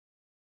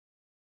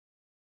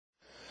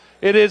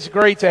It is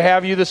great to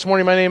have you this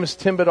morning. My name is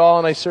Tim Badal,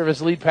 and I serve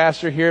as lead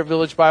pastor here at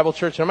Village Bible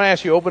Church. And I'm going to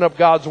ask you to open up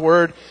God's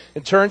Word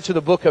and turn to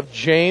the book of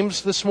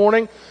James this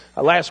morning.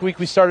 Last week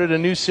we started a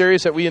new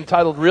series that we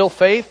entitled Real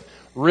Faith,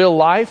 Real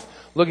Life,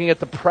 looking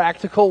at the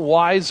practical,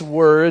 wise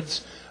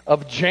words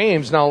of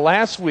James. Now,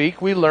 last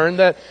week we learned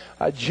that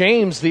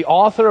James, the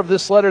author of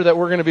this letter that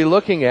we're going to be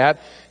looking at,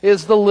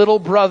 is the little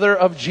brother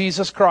of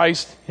Jesus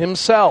Christ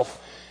himself.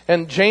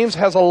 And James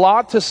has a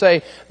lot to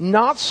say,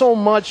 not so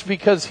much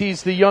because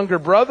he's the younger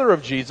brother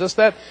of Jesus.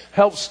 That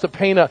helps to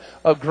paint a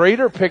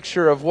greater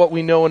picture of what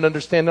we know and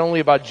understand not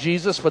only about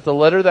Jesus, but the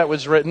letter that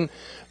was written.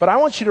 But I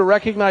want you to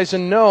recognize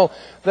and know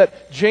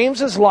that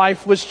James's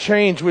life was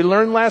changed. We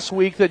learned last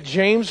week that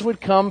James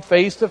would come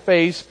face to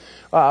face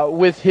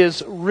with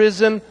his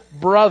risen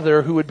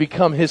brother who would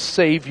become his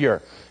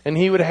Savior. And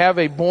he would have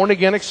a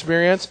born-again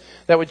experience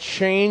that would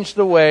change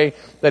the way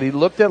that he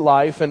looked at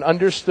life and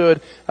understood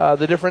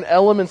the different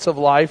elements of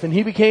life. And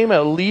he became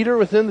a leader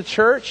within the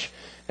church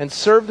and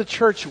served the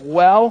church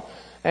well.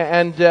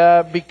 And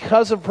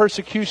because of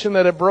persecution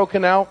that had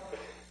broken out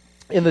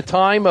in the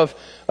time of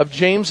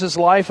James's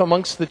life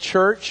amongst the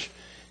church,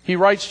 he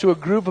writes to a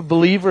group of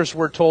believers,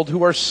 we're told,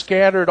 who are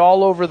scattered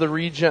all over the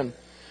region.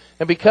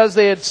 And because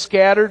they had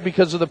scattered,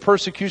 because of the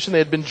persecution, they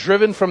had been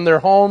driven from their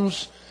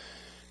homes,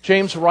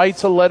 James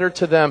writes a letter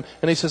to them,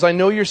 and he says, I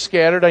know you're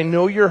scattered, I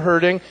know you're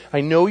hurting,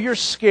 I know you're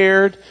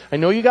scared, I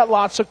know you got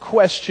lots of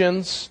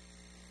questions,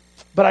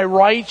 but I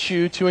write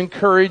you to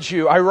encourage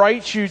you. I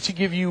write you to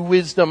give you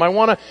wisdom. I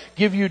want to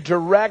give you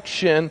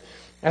direction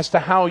as to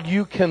how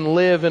you can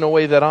live in a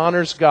way that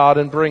honors God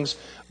and brings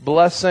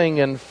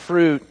blessing and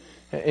fruit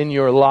in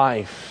your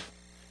life.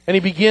 And he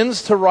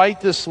begins to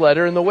write this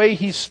letter, and the way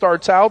he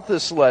starts out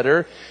this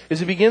letter is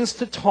he begins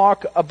to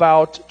talk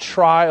about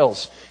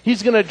trials.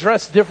 He's going to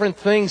address different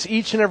things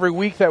each and every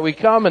week that we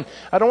come, and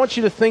I don't want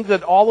you to think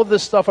that all of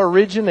this stuff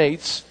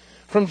originates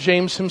from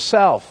James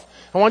himself.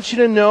 I want you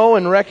to know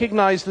and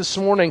recognize this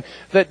morning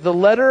that the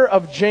letter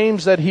of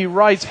James that he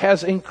writes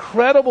has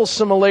incredible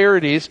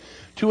similarities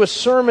to a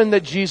sermon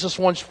that Jesus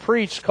once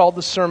preached called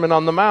the Sermon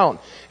on the Mount.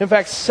 In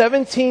fact,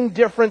 17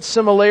 different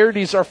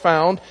similarities are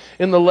found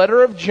in the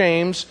letter of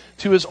James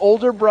to his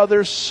older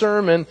brother's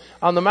Sermon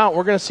on the Mount.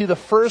 We're going to see the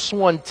first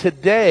one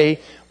today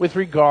with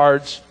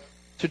regards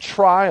to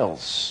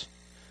trials.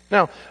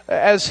 Now,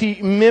 as he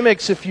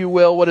mimics, if you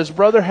will, what his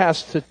brother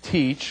has to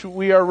teach,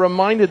 we are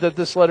reminded that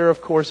this letter,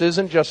 of course,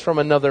 isn't just from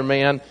another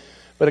man,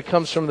 but it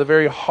comes from the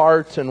very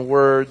heart and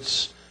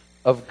words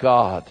of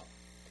God.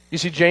 You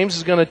see, James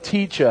is going to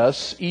teach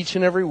us each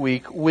and every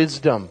week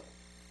wisdom.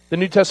 The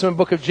New Testament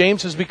book of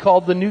James is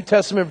called the New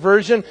Testament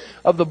version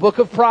of the book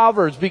of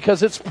Proverbs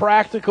because it's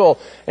practical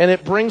and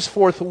it brings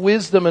forth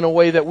wisdom in a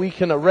way that we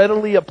can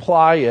readily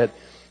apply it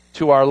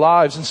to our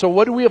lives. And so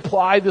what do we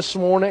apply this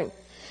morning?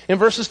 In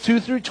verses 2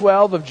 through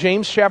 12 of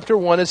James chapter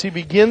 1, as he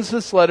begins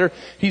this letter,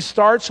 he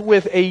starts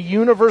with a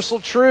universal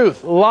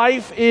truth.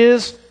 Life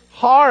is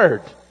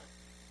hard.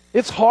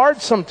 It's hard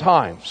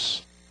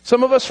sometimes.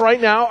 Some of us right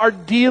now are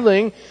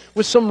dealing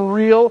with some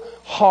real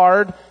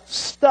hard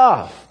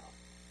stuff.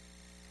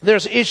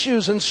 There's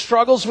issues and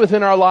struggles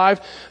within our life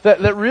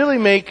that really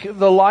make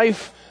the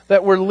life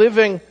that we're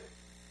living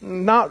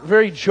not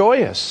very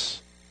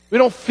joyous. We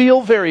don't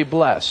feel very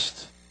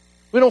blessed.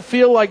 We don't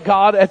feel like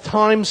God at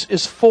times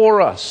is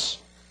for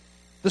us.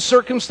 The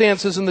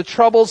circumstances and the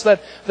troubles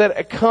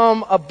that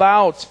come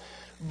about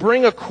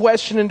bring a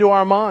question into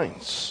our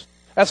minds.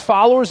 As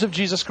followers of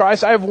Jesus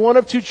Christ, I have one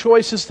of two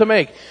choices to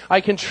make. I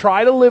can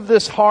try to live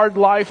this hard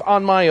life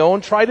on my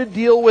own, try to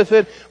deal with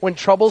it when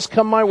troubles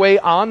come my way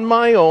on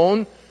my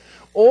own,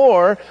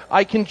 or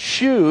I can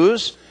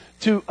choose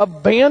to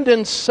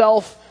abandon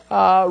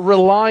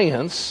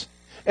self-reliance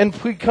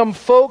and become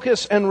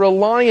focused and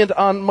reliant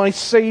on my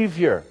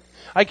Savior.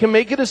 I can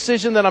make a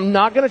decision that I'm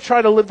not going to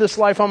try to live this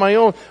life on my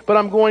own, but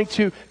I'm going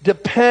to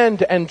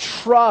depend and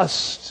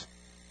trust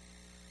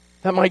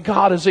that my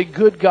God is a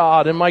good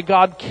God, and my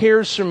God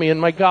cares for me, and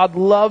my God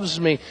loves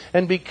me.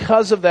 And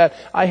because of that,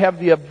 I have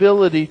the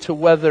ability to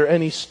weather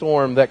any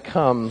storm that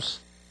comes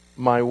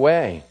my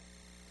way.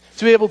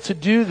 To be able to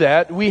do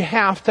that, we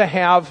have to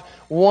have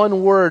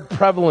one word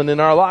prevalent in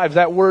our lives.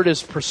 That word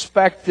is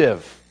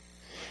perspective.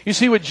 You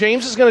see, what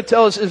James is going to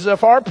tell us is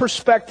if our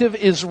perspective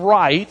is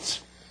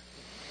right,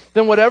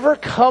 then whatever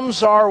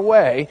comes our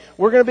way,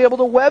 we're going to be able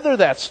to weather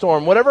that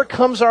storm. Whatever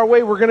comes our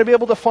way, we're going to be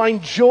able to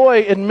find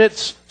joy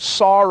amidst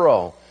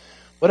sorrow.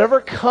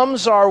 Whatever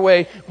comes our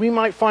way, we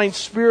might find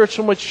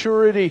spiritual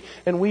maturity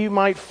and we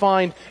might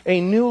find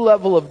a new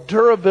level of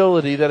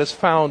durability that is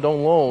found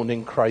alone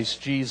in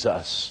Christ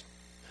Jesus.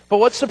 But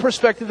what's the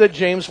perspective that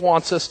James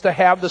wants us to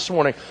have this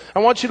morning? I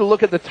want you to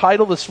look at the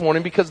title this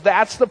morning because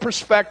that's the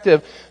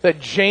perspective that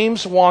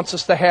James wants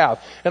us to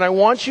have. And I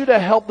want you to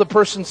help the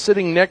person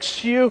sitting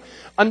next to you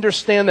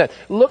understand that.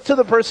 Look to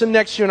the person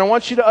next to you and I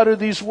want you to utter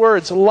these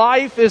words.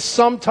 Life is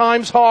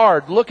sometimes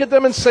hard. Look at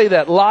them and say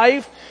that.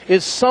 Life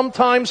is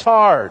sometimes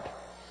hard.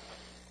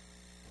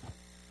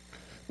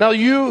 Now,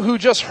 you who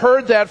just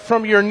heard that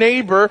from your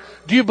neighbor,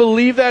 do you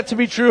believe that to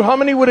be true? How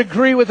many would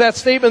agree with that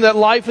statement that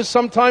life is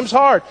sometimes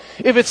hard?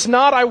 If it's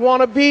not, I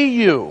want to be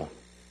you.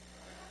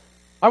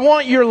 I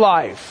want your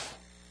life.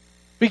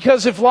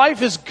 Because if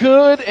life is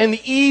good and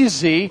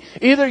easy,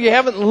 either you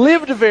haven't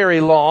lived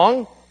very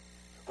long,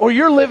 or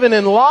you're living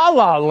in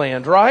la-la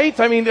land, right?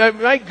 I mean,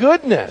 my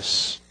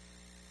goodness.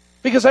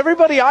 Because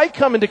everybody I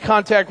come into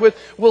contact with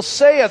will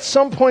say at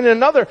some point or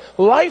another,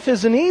 life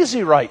isn't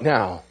easy right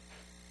now.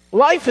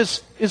 Life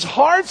is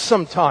hard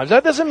sometimes.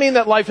 That doesn't mean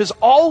that life is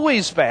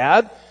always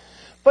bad,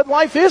 but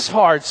life is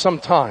hard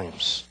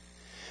sometimes.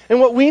 And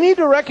what we need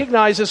to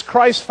recognize as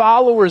Christ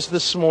followers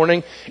this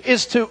morning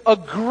is to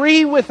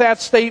agree with that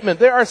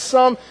statement. There are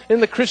some in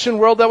the Christian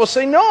world that will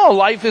say, no,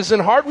 life isn't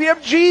hard. We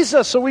have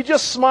Jesus, so we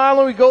just smile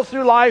and we go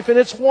through life and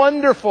it's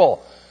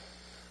wonderful.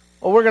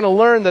 Well, we're going to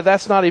learn that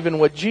that's not even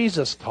what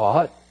Jesus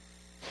taught.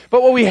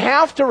 But what we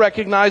have to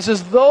recognize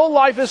is though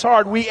life is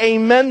hard, we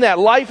amen that.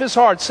 Life is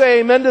hard. Say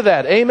amen to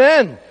that.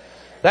 Amen.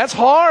 That's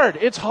hard.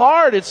 It's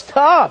hard. It's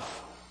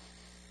tough.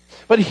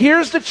 But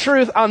here's the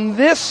truth on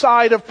this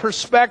side of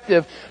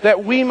perspective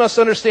that we must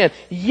understand.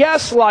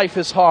 Yes, life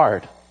is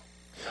hard.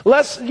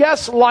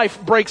 Yes,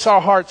 life breaks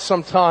our hearts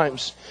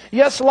sometimes.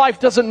 Yes, life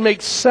doesn't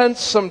make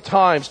sense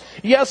sometimes.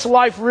 Yes,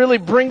 life really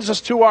brings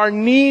us to our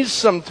knees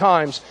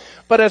sometimes.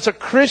 But as a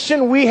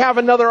Christian, we have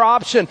another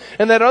option.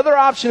 And that other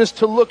option is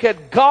to look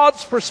at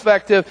God's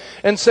perspective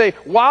and say,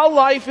 while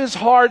life is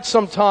hard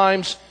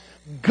sometimes,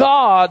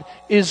 God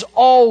is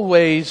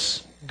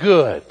always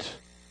good.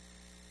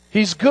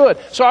 He's good.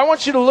 So I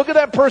want you to look at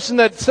that person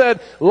that said,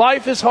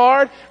 life is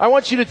hard. I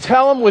want you to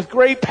tell him with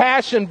great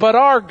passion, but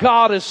our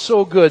God is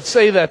so good.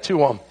 Say that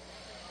to him.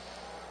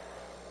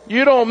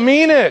 You don't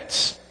mean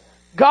it.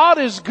 God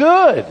is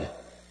good.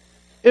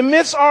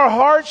 Amidst our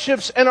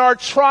hardships and our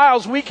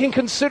trials, we can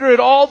consider it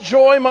all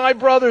joy, my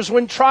brothers,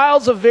 when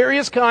trials of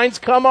various kinds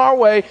come our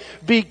way,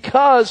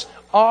 because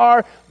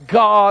our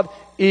God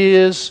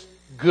is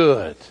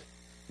good.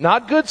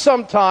 Not good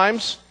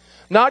sometimes,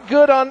 not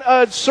good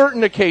on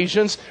certain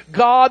occasions.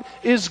 God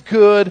is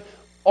good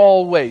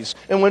always.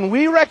 And when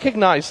we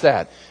recognize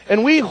that,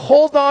 and we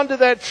hold on to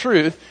that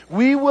truth,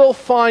 we will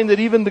find that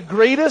even the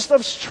greatest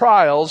of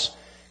trials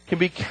can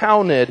be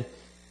counted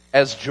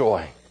as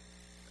joy.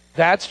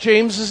 That's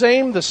James's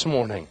aim this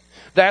morning.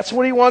 That's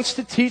what he wants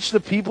to teach the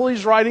people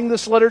he's writing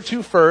this letter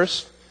to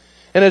first.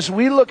 And as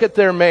we look at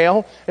their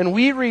mail and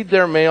we read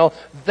their mail,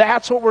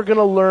 that's what we're going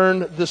to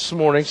learn this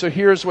morning. So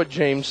here's what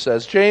James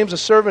says. James, a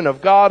servant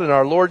of God and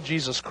our Lord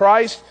Jesus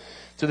Christ,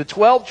 to the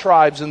 12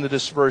 tribes in the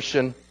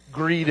dispersion,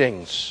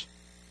 greetings.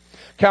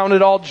 Count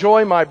it all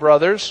joy, my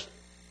brothers,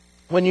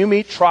 when you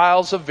meet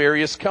trials of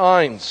various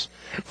kinds.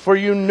 For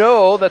you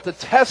know that the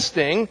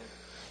testing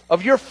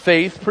of your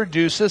faith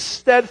produces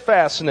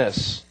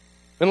steadfastness.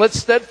 And let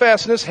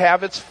steadfastness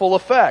have its full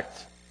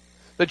effect,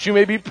 that you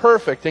may be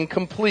perfect and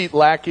complete,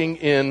 lacking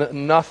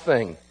in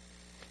nothing.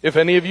 If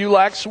any of you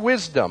lacks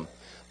wisdom,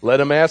 let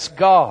him ask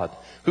God,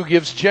 who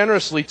gives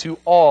generously to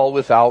all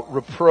without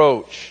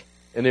reproach,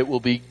 and it will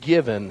be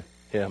given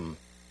him.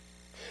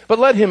 But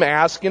let him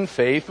ask in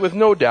faith with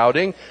no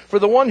doubting, for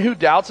the one who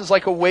doubts is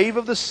like a wave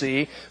of the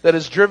sea that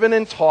is driven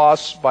and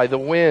tossed by the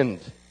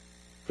wind.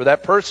 For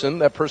that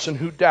person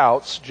who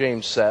doubts,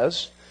 James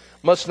says,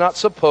 must not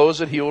suppose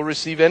that he will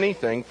receive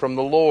anything from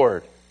the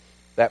Lord.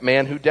 That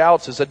man who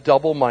doubts is a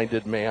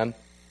double-minded man.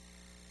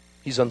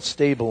 He's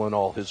unstable in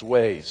all his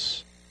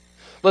ways.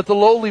 Let the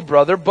lowly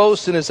brother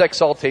boast in his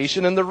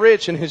exaltation, and the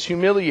rich in his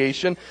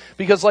humiliation,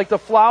 because like the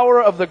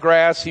flower of the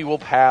grass he will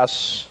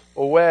pass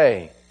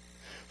away.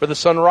 For the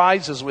sun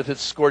rises with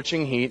its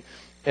scorching heat,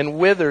 and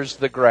withers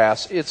the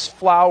grass. Its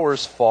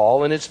flowers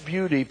fall, and its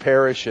beauty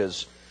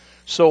perishes.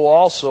 So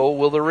also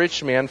will the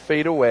rich man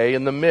fade away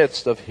in the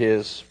midst of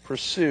his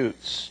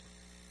pursuits.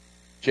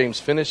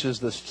 James finishes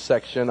this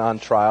section on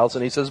trials,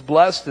 and he says,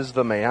 blessed is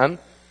the man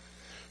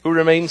who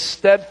remains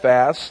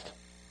steadfast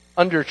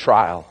under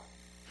trial.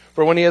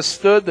 For when he has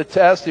stood the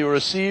test, he will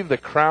receive the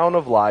crown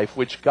of life,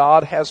 which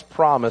God has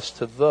promised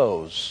to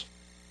those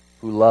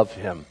who love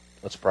him.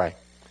 Let's pray.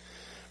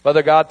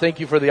 Father God, thank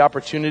you for the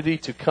opportunity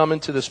to come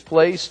into this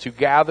place, to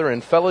gather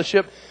in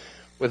fellowship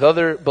with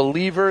other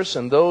believers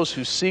and those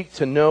who seek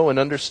to know and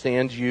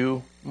understand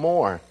you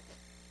more.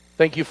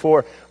 Thank you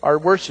for our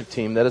worship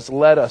team that has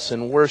led us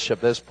in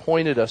worship, that has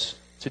pointed us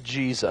to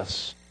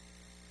Jesus.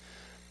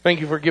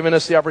 Thank you for giving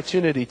us the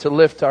opportunity to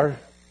lift our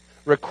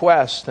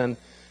requests and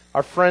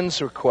our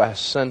friends'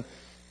 requests and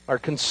our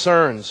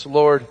concerns,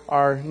 Lord,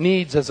 our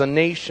needs as a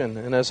nation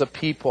and as a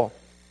people.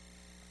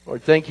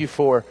 Lord, thank you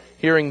for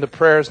hearing the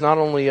prayers not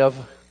only of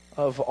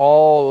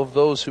all of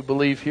those who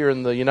believe here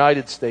in the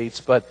United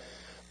States, but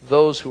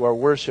those who are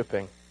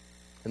worshiping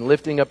and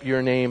lifting up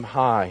your name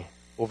high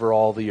over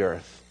all the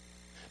earth.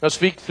 Now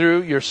speak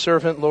through your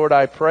servant, Lord,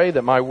 I pray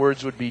that my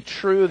words would be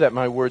true, that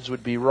my words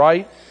would be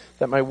right,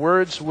 that my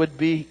words would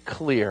be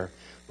clear.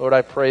 Lord,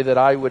 I pray that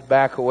I would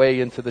back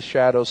away into the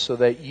shadows so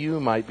that you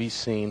might be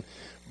seen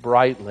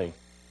brightly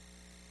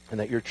and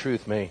that your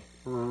truth may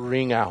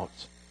ring out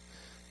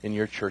in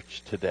your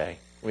church today.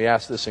 We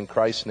ask this in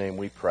Christ's name,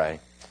 we pray.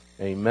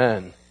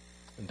 Amen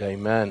and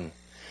amen.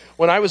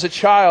 When I was a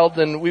child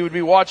and we would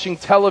be watching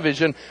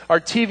television, our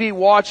TV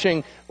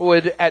watching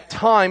would at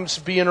times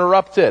be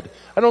interrupted.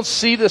 I don't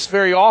see this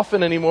very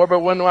often anymore, but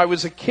when I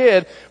was a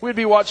kid, we'd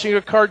be watching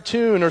a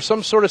cartoon or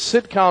some sort of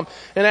sitcom,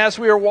 and as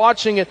we were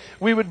watching it,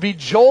 we would be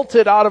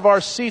jolted out of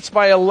our seats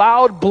by a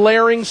loud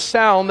blaring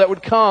sound that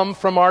would come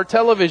from our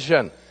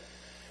television.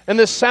 And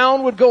this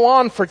sound would go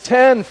on for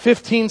 10,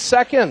 15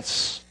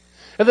 seconds.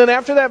 And then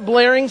after that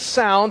blaring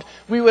sound,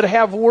 we would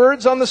have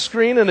words on the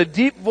screen and a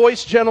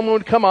deep-voiced gentleman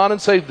would come on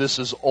and say, "This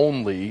is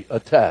only a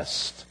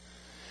test.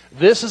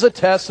 This is a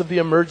test of the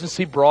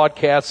emergency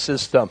broadcast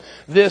system.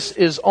 This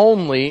is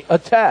only a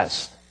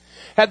test."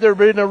 Had there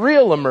been a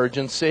real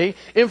emergency,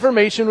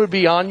 information would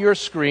be on your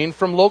screen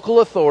from local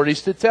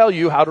authorities to tell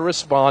you how to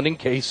respond in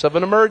case of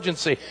an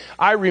emergency.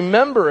 I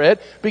remember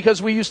it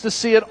because we used to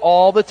see it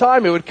all the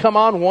time. It would come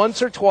on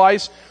once or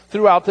twice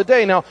throughout the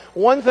day. Now,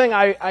 one thing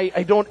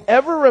I don't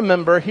ever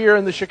remember here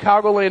in the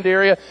Chicagoland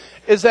area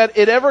is that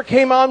it ever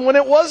came on when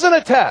it wasn't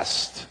a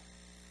test.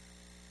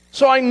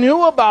 So I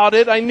knew about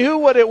it. I knew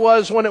what it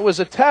was when it was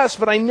a test,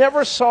 but I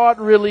never saw it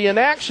really in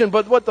action.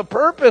 But what the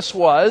purpose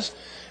was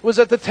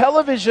that the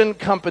television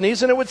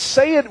companies, and it would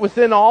say it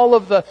within all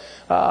of the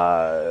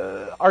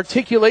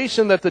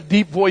articulation that the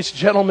deep-voiced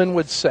gentleman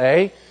would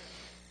say,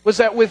 was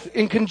that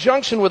in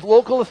conjunction with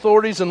local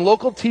authorities and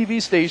local TV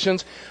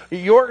stations,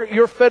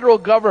 your federal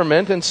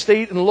government and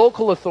state and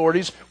local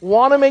authorities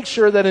want to make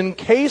sure that in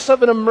case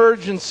of an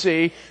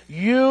emergency,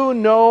 you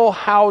know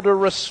how to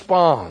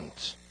respond.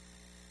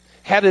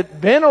 Had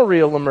it been a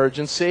real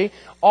emergency,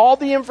 all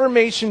the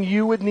information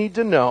you would need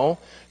to know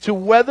to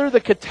weather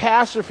the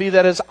catastrophe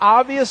that has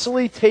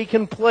obviously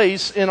taken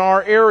place in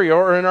our area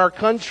or in our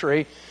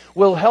country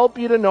will help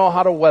you to know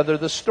how to weather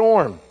the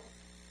storm.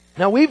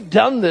 Now, we've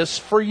done this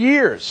for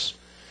years.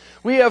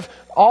 We have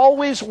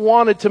always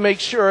wanted to make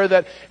sure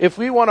that if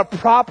we want to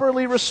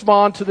properly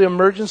respond to the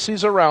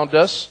emergencies around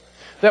us,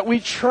 that we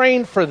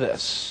train for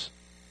this.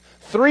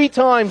 3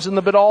 times in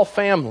the Bedall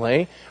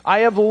family, I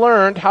have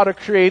learned how to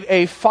create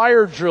a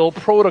fire drill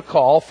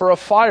protocol for a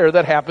fire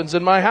that happens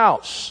in my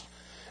house.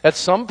 At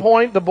some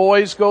point, the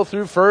boys go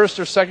through 1st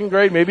or 2nd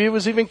grade, maybe it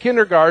was even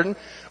kindergarten,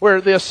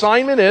 where the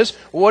assignment is,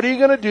 what are you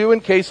going to do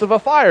in case of a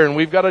fire? And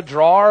we've got to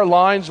draw our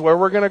lines, where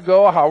we're going to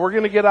go, how we're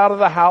going to get out of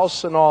the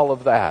house, and all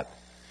of that.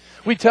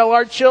 We tell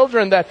our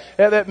children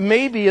that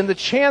maybe in the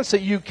chance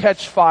that you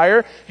catch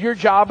fire, your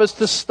job is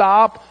to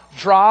stop,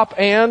 drop,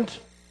 and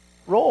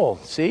roll.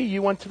 See,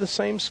 you went to the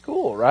same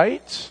school,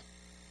 right?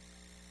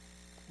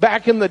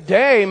 Back in the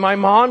day, my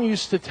mom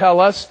used to tell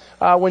us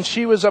when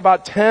she was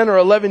about 10 or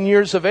 11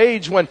 years of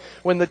age, when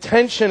the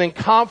tension and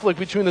conflict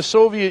between the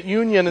Soviet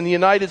Union and the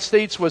United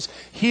States was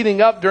heating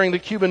up during the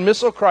Cuban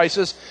Missile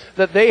Crisis,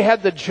 that they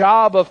had the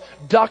job of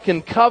duck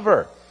and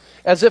cover,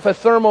 as if a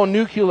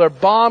thermonuclear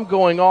bomb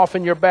going off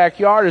in your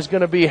backyard is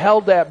going to be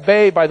held at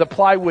bay by the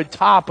plywood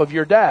top of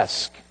your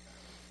desk.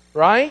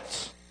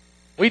 Right?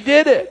 We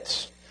did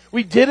it.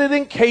 We did it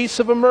in case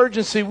of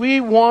emergency.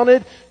 We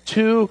wanted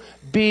to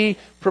be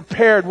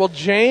prepared. Well,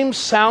 James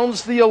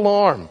sounds the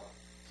alarm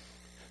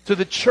to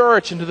the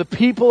church and to the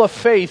people of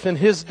faith in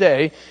his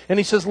day. And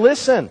he says,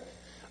 listen,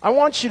 I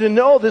want you to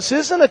know this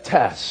isn't a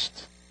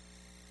test.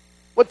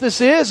 What this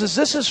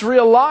is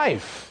real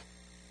life.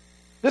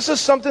 This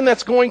is something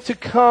that's going to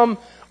come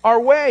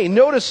our way.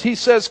 Notice he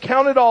says,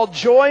 count it all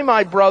joy,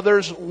 my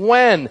brothers,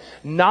 when,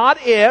 not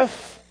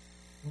if,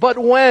 but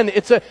when.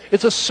 It's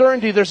a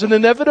certainty. There's an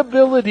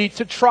inevitability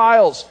to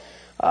trials.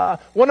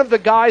 One of the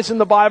guys in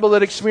the Bible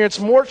that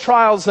experienced more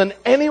trials than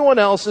anyone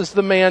else is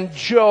the man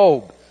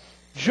Job.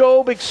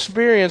 Job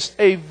experienced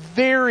a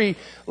very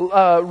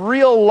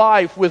real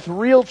life with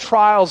real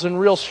trials and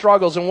real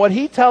struggles. And what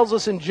he tells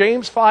us in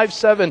James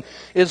 5:7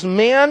 is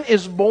man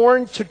is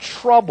born to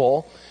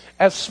trouble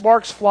as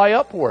sparks fly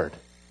upward.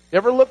 You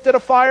ever looked at a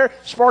fire?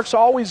 Sparks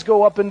always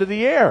go up into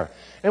the air.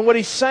 And what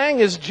he's saying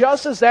is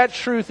just as that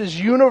truth is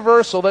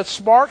universal, that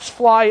sparks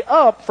fly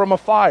up from a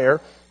fire,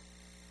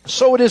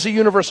 so it is a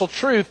universal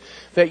truth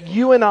that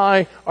you and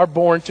I are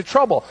born to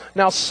trouble.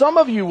 Now, some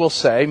of you will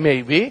say,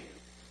 maybe,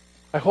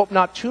 I hope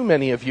not too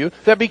many of you,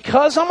 that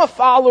because I'm a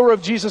follower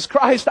of Jesus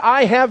Christ,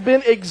 I have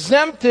been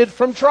exempted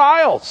from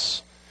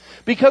trials.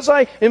 Because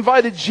I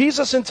invited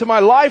Jesus into my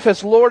life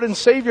as Lord and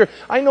Savior,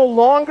 I no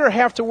longer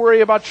have to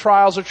worry about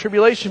trials or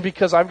tribulation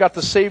because I've got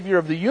the Savior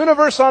of the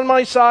universe on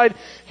my side.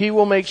 He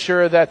will make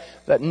sure that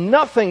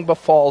nothing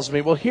befalls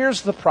me. Well,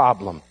 here's the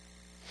problem.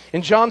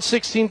 In John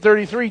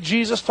 16:33,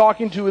 Jesus,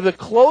 talking to the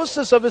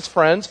closest of his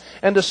friends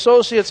and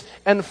associates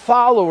and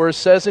followers,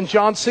 says in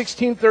John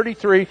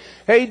 16:33,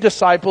 hey,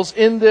 disciples,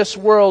 in this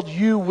world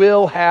you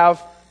will have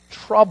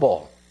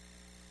trouble.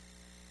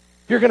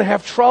 You're going to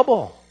have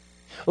trouble.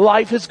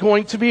 Life is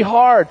going to be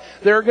hard.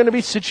 There are going to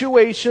be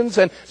situations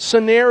and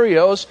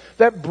scenarios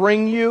that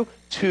bring you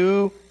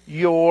to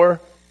your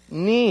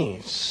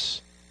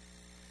knees.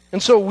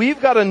 And so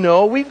we've got to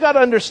know, we've got to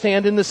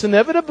understand in this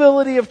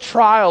inevitability of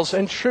trials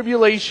and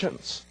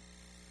tribulations,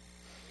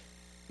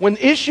 When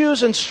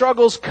issues and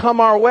struggles come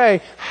our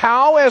way,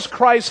 how, as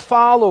Christ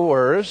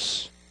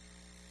followers,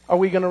 are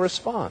we going to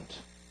respond?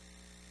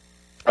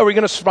 Are we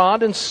going to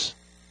respond in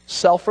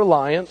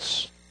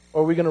self-reliance,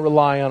 or are we going to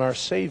rely on our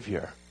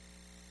Savior?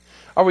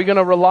 Are we going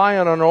to rely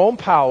on our own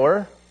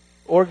power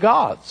or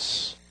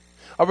God's?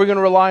 Are we going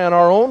to rely on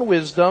our own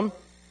wisdom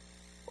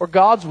or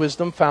God's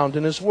wisdom found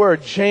in His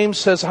Word? James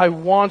says, I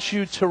want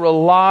you to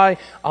rely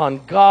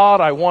on God.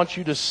 I want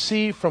you to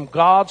see from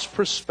God's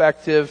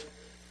perspective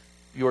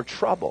your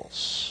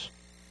troubles.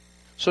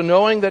 So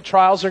knowing that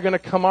trials are going to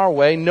come our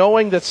way,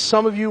 knowing that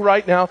some of you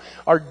right now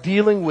are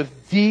dealing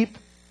with deep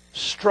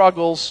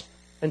struggles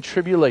and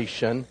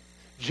tribulation,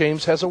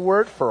 James has a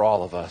word for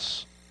all of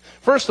us.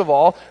 First of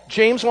all,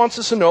 James wants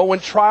us to know when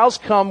trials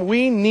come,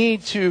 we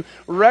need to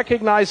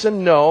recognize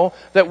and know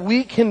that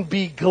we can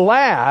be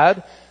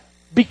glad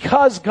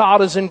because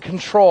God is in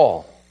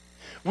control.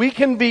 We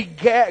can be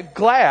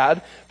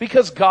glad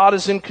because God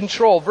is in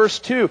control. Verse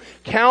 2,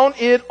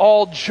 count it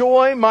all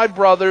joy, my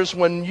brothers,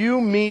 when you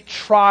meet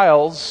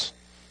trials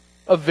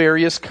of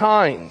various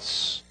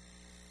kinds.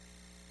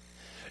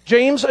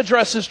 James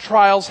addresses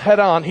trials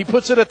head on. He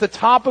puts it at the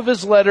top of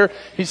his letter.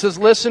 He says,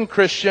 listen,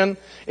 Christian,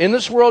 in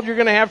this world you're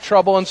going to have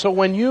trouble, and so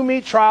when you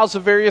meet trials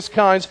of various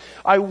kinds,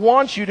 I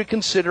want you to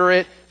consider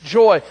it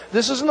joy.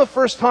 This isn't the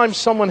first time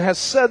someone has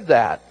said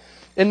that.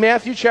 In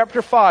Matthew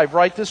chapter 5,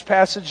 write this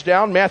passage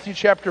down, Matthew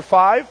chapter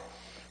 5,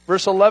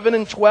 verse 11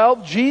 and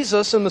 12,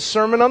 Jesus in the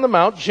Sermon on the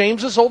Mount,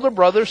 James's older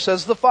brother,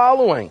 says the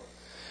following,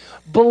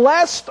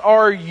 blessed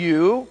are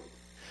you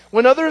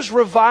when others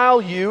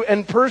revile you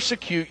and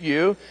persecute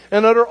you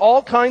and utter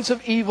all kinds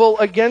of evil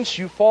against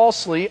you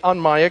falsely on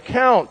my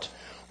account.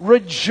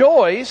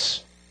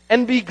 Rejoice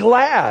and be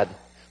glad,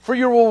 for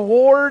your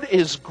reward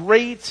is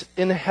great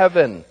in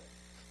heaven.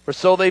 For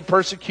so they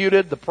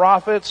persecuted the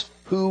prophets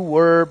who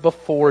were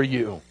before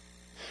you.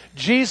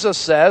 Jesus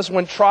says,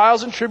 when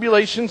trials and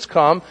tribulations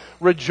come,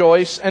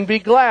 rejoice and be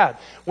glad.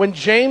 When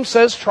James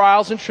says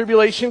trials and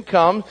tribulation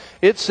come,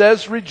 it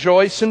says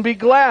rejoice and be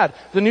glad.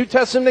 The New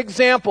Testament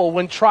example,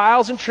 when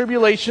trials and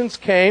tribulations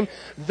came,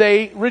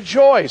 they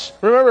rejoice.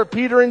 Remember,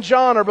 Peter and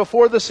John are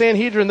before the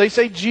Sanhedrin. They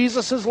say,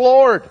 Jesus is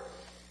Lord.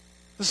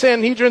 The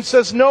Sanhedrin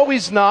says, no,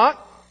 He's not.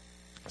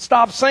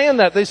 Stop saying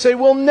that. They say,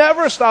 we'll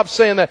never stop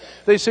saying that.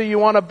 They say, you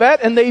want to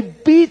bet? And they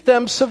beat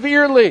them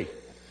severely.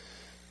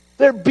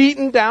 They're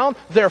beaten down.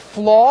 They're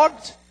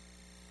flogged.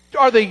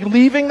 Are they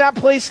leaving that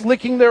place,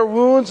 licking their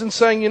wounds and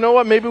saying, you know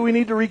what, maybe we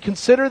need to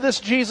reconsider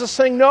this Jesus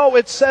thing? No,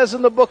 it says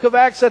in the book of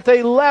Acts that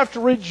they left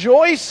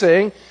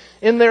rejoicing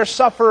in their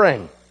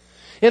suffering.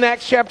 In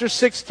Acts chapter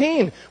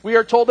 16, we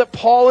are told that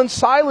Paul and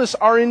Silas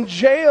are in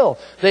jail.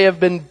 They have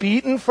been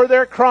beaten for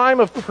their crime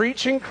of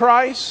preaching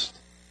Christ.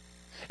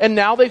 And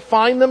now they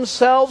find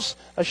themselves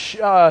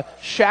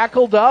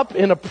shackled up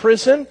in a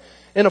prison,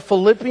 in a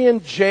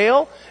Philippian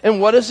jail.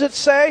 And what does it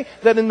say?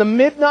 That in the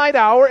midnight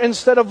hour,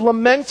 instead of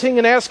lamenting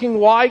and asking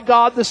why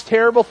God this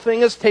terrible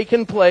thing has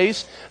taken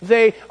place,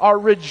 they are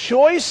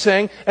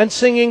rejoicing and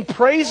singing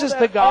praises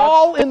to God.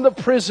 All in the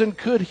prison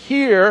could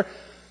hear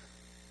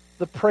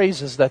the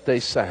praises that they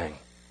sang.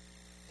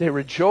 They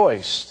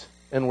rejoiced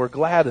and were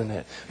glad in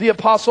it. The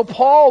Apostle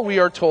Paul, we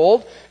are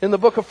told, in the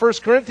book of 1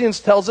 Corinthians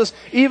tells us,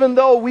 even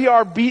though we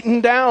are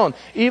beaten down,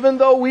 even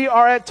though we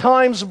are at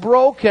times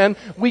broken,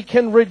 we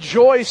can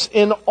rejoice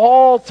in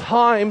all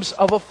times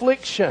of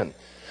affliction.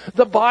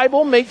 The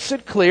Bible makes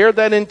it clear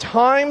that in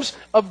times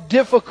of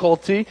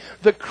difficulty,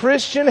 the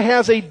Christian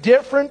has a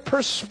different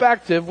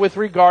perspective with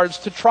regards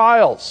to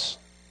trials.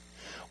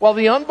 While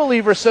the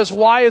unbeliever says,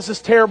 why is this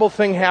terrible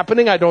thing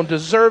happening? I don't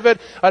deserve it.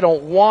 I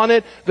don't want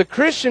it. The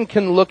Christian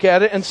can look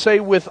at it and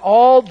say, with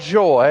all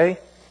joy,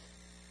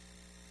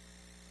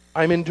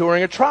 I'm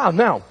enduring a trial.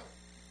 Now,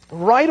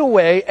 right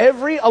away,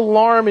 every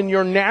alarm in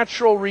your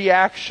natural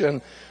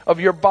reaction of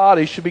your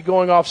body should be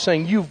going off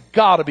saying, you've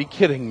got to be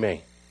kidding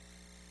me.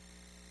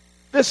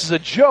 This is a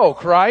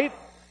joke, right?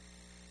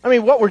 I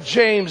mean, what were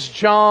James,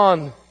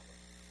 John,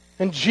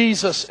 and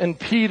Jesus, and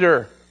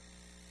Peter,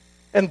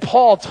 and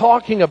Paul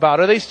talking about?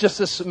 Are they just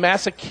this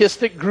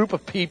masochistic group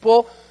of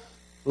people?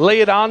 Lay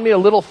it on me a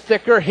little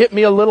thicker, hit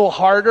me a little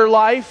harder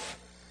life.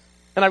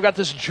 And I've got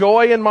this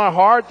joy in my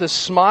heart, this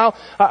smile.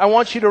 I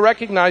want you to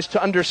recognize,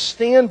 to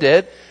understand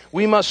it,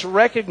 we must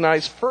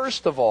recognize,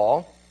 first of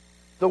all,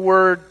 the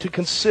word to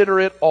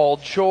consider it all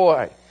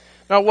joy.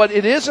 Now, what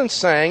it isn't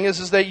saying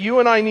is that you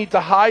and I need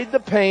to hide the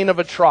pain of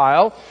a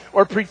trial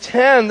or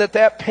pretend that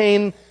that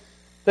pain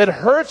that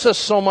hurts us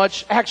so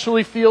much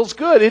actually feels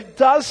good. It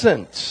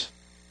doesn't.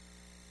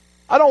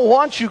 I don't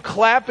want you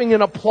clapping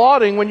and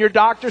applauding when your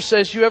doctor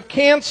says you have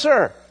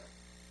cancer.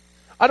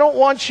 I don't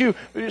want you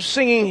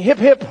singing hip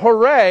hip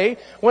hooray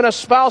when a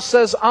spouse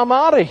says, I'm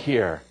out of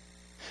here.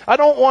 I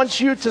don't want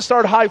you to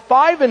start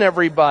high-fiving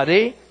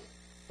everybody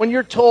when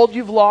you're told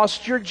you've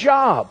lost your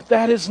job.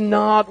 That is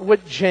not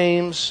what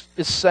James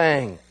is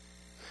saying.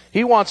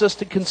 He wants us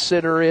to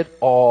consider it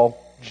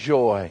all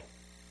joy.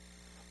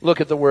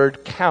 Look at the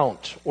word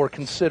count or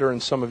consider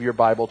in some of your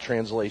Bible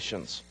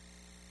translations.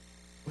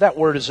 That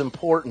word is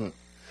important.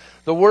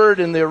 The word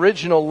in the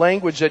original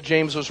language that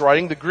James was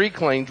writing, the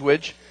Greek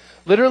language,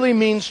 literally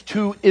means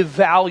to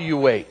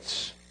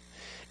evaluate.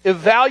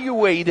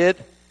 Evaluate it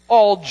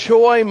all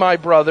joy, my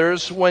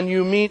brothers, when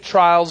you meet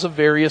trials of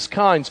various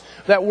kinds.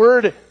 That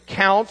word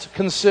count,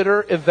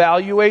 consider,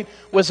 evaluate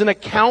was an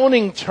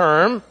accounting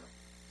term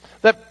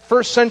that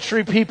first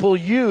century people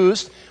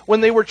used when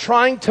they were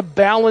trying to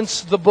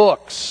balance the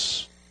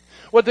books.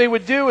 What they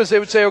would do is they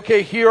would say,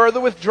 okay, here are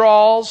the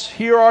withdrawals,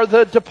 here are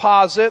the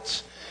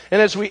deposits,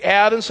 and as we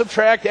add and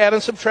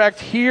subtract,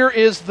 here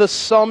is the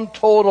sum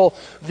total,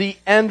 the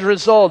end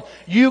result.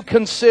 You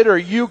consider,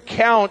 you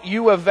count,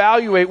 you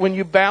evaluate when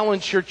you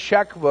balance your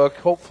checkbook,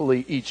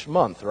 hopefully each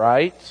month,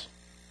 right?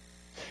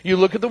 You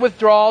look at the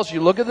withdrawals, you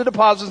look at the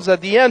deposits.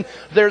 At the end,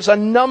 there's a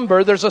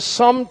number, there's a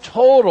sum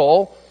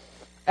total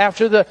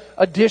after the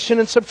addition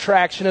and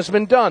subtraction has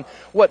been done.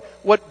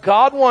 What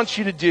God wants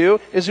you to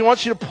do is He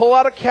wants you to pull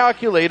out a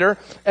calculator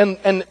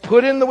and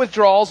put in the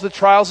withdrawals, the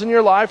trials in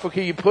your life.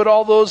 Okay, you put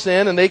all those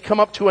in and they come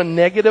up to a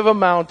negative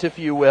amount, if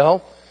you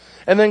will.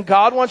 And then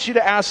God wants you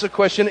to ask the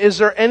question, is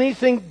there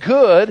anything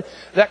good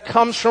that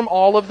comes from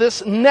all of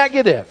this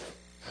negative?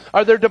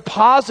 Are there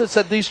deposits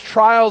that these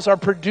trials are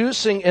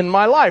producing in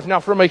my life? Now,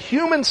 from a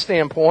human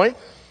standpoint,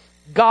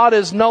 God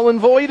is null and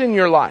void in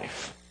your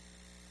life.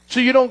 So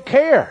you don't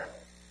care.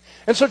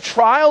 And so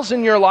trials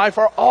in your life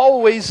are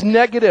always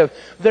negative.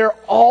 They're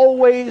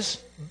always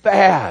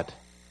bad.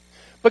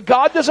 But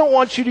God doesn't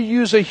want you to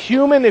use a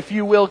human, if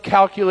you will,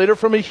 calculator.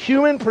 From a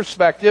human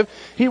perspective,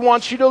 He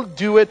wants you to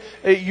do it,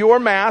 your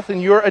math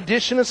and your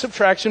addition and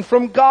subtraction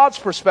from God's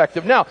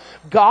perspective. Now,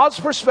 God's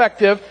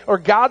perspective or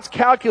God's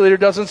calculator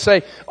doesn't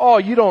say, oh,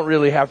 you don't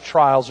really have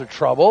trials or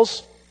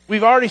troubles.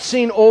 We've already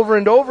seen over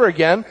and over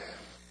again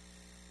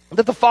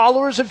that the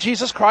followers of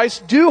Jesus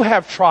Christ do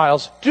have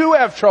trials, do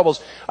have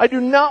troubles. I do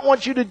not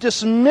want you to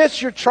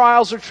dismiss your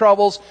trials or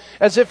troubles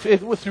as if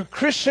through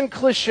Christian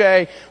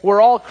cliche,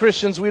 we're all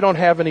Christians, we don't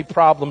have any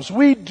problems.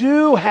 We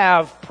do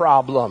have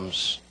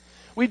problems.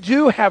 We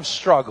do have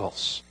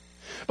struggles.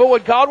 But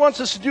what God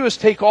wants us to do is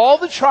take all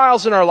the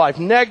trials in our life,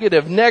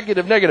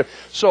 negative.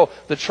 So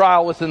the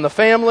trial within the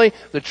family,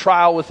 the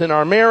trial within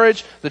our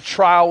marriage, the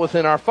trial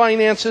within our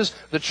finances,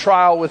 the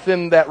trial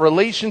within that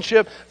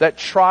relationship, that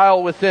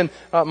trial within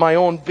my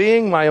own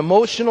being, my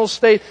emotional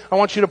state. I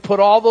want you to put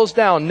all those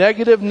down.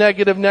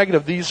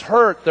 Negative. These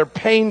hurt. They're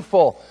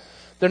painful.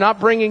 They're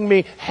not bringing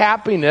me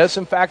happiness.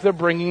 In fact, they're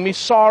bringing me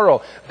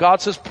sorrow.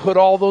 God says, put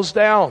all those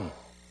down.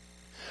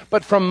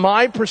 But from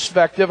my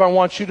perspective, I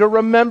want you to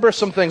remember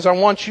some things. I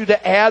want you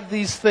to add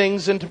these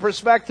things into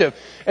perspective.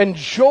 And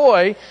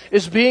joy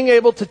is being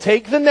able to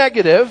take the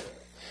negative,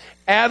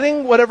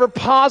 adding whatever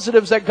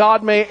positives that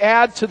God may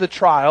add to the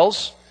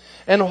trials,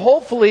 and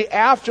hopefully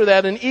after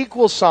that, an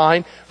equal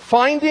sign,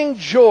 finding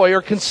joy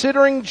or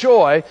considering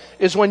joy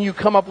is when you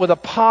come up with a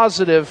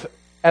positive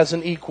as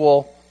an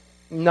equal,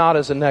 not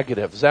as a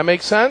negative. Does that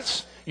make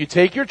sense? You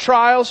take your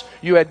trials,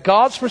 you add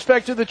God's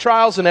perspective to the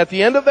trials, and at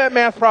the end of that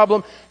math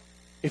problem,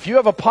 if you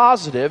have a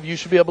positive, you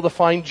should be able to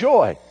find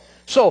joy.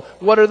 So,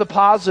 what are the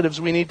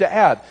positives we need to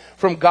add?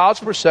 From God's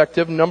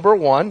perspective, number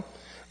one,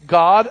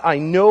 God, I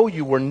know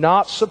you were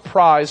not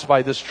surprised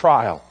by this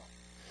trial.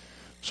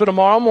 So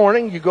tomorrow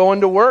morning, you go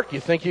into work, you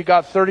think you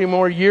got 30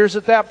 more years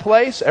at that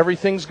place,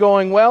 everything's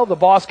going well, the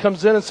boss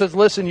comes in and says,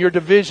 listen, your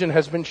division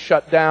has been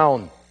shut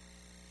down.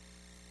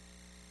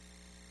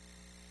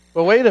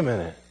 But wait a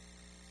minute.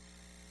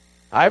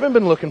 I haven't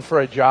been looking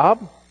for a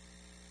job.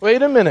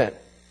 Wait a minute.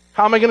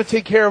 How am I going to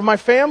take care of my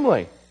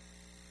family?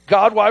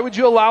 God, why would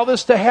you allow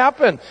this to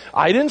happen?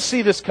 I didn't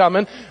see this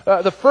coming.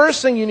 The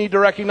first thing you need to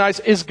recognize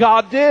is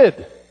God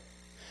did.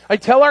 I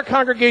tell our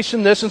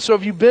congregation this, and so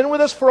if you've been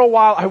with us for a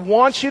while, I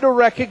want you to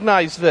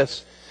recognize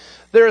this.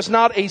 There is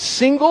not a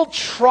single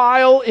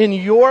trial in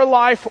your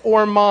life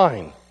or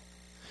mine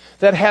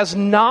that has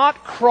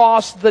not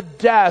crossed the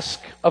desk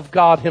of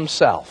God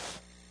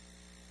Himself.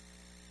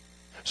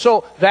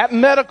 So that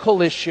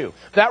medical issue,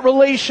 that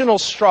relational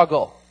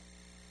struggle,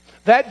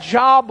 that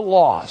job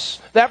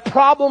loss, that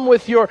problem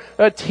with your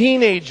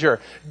teenager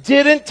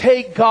didn't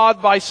take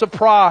God by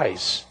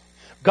surprise.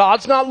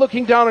 God's not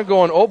looking down and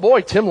going, oh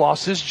boy, Tim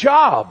lost his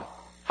job.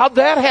 How'd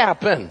that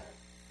happen?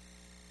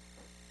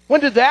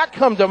 When did that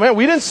come to? Man,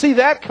 we didn't see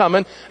that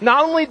coming.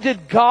 Not only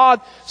did God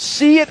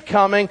see it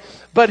coming,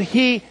 but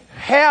He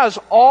has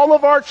all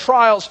of our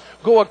trials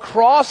go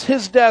across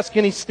His desk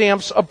and He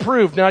stamps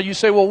approved. Now you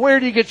say, well, where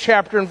do you get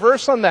chapter and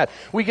verse on that?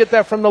 We get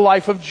that from the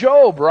life of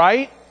Job,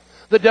 right?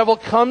 The devil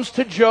comes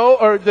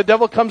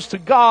to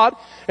God,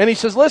 and he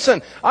says,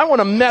 listen, I want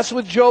to mess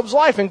with Job's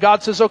life. And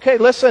God says, okay,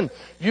 listen,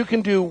 you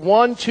can do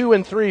 1, 2,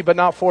 and 3, but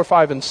not 4,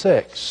 5, and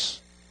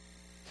 6.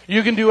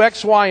 You can do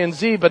X, Y, and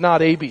Z, but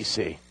not A, B,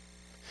 C.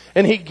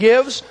 And He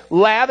gives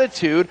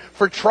latitude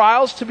for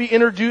trials to be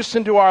introduced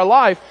into our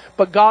life,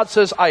 but God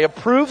says, I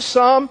approve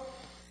some,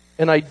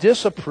 and I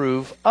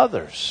disapprove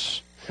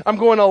others. I'm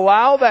going to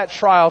allow that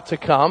trial to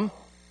come,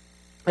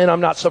 and I'm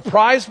not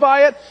surprised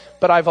by it,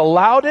 but I've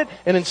allowed it,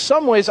 and in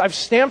some ways I've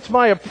stamped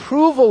my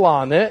approval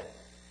on it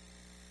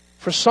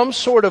for some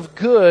sort of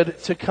good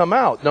to come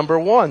out. Number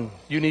one,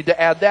 you need to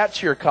add that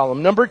to your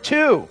column. Number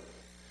two,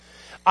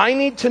 I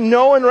need to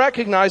know and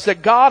recognize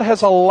that God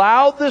has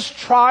allowed this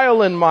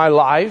trial in my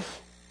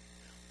life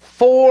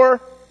for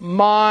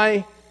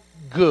my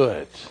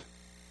good.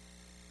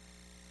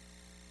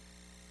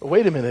 But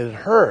wait a minute, it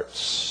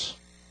hurts.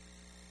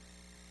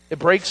 It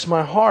breaks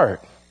my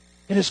heart.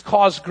 It has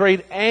caused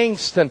great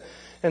angst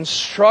and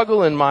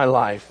struggle in my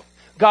life.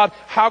 God,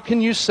 how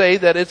can you say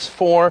that it's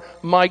for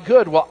my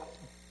good? Well,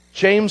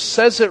 James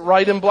says it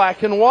right in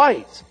black and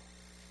white.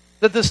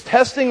 That this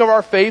testing of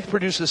our faith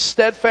produces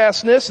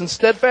steadfastness, and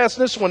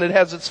steadfastness, when it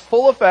has its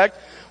full effect,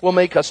 will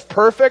make us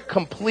perfect,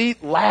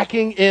 complete,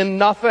 lacking in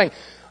nothing.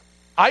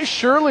 I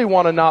surely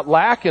want to not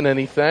lack in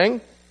anything.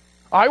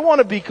 I want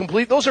to be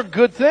complete. Those are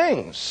good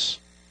things.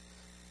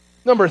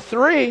 Number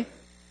three,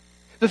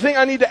 the thing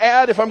I need to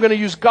add if I'm going to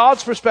use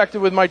God's perspective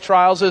with my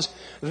trials is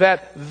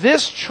that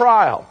this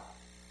trial,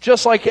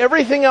 just like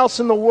everything else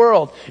in the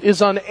world,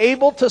 is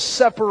unable to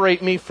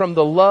separate me from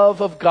the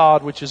love of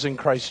God which is in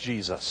Christ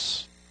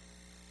Jesus.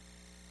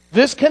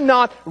 This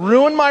cannot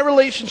ruin my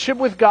relationship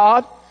with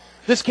God.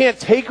 This can't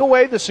take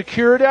away the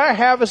security I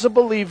have as a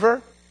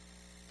believer.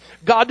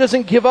 God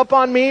doesn't give up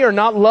on me or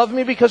not love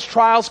me because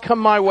trials come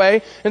my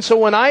way. And so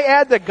when I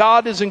add that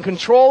God is in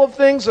control of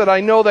things, that I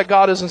know that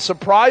God isn't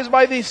surprised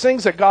by these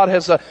things, that God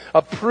has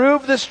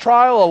approved this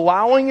trial,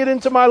 allowing it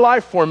into my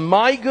life for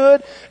my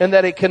good, and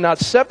that it cannot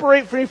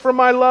separate me from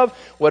my love,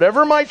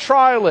 whatever my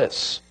trial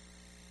is,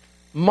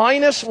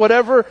 minus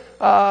whatever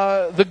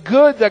the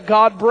good that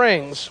God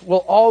brings,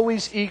 will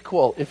always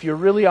equal, if you're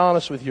really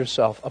honest with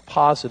yourself, a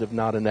positive,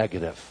 not a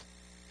negative.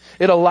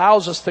 It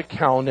allows us to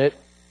count it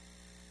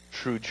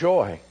true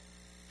joy.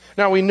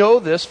 Now we know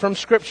this from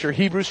Scripture.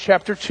 Hebrews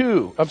chapter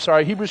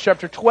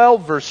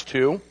 12, verse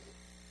 2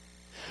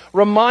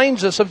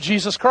 reminds us of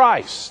Jesus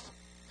Christ,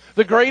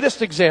 the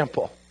greatest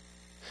example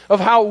of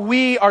how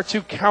we are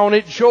to count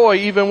it joy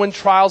even when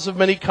trials of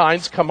many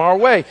kinds come our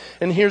way.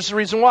 And here's the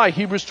reason why.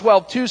 Hebrews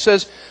 12:2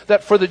 says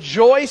that for the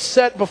joy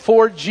set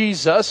before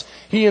Jesus,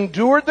 he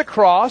endured the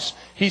cross,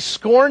 he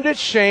scorned its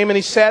shame, and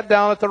he sat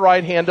down at the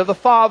right hand of the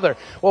Father.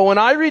 Well, when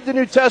I read the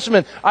New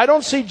Testament, I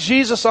don't see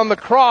Jesus on the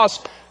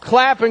cross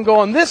clapping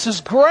going, "This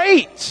is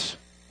great."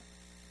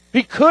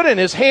 He couldn't.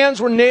 His hands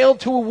were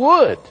nailed to a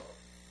wood.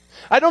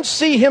 I don't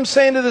see him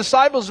saying to the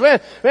disciples,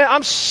 man,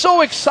 I'm so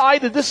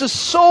excited. This is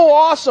so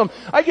awesome.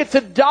 I get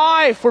to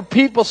die for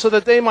people so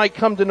that they might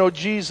come to know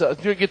Jesus,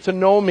 to get to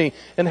know me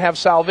and have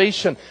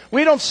salvation.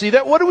 We don't see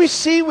that. What do we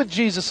see with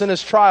Jesus in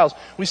his trials?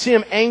 We see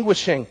him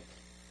anguishing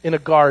in a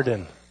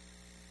garden.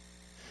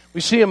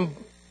 We see him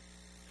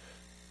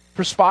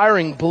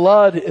perspiring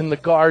blood in the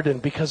garden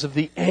because of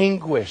the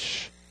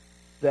anguish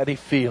that he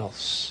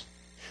feels.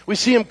 We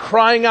see him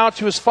crying out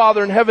to his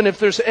Father in heaven, if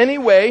there's any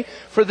way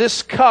for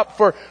this cup,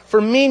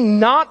 for me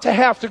not to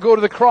have to go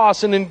to the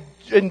cross and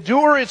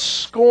endure its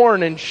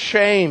scorn and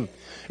shame,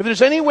 if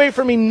there's any way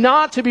for me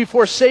not to be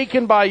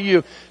forsaken by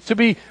you, to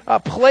be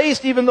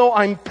placed, even though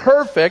I'm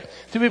perfect,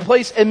 to be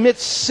placed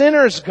amidst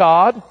sinners,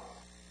 God,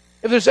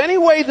 if there's any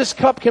way this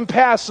cup can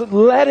pass,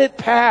 let it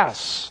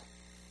pass.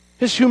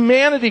 His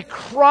humanity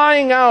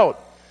crying out,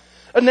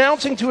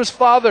 announcing to his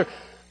Father,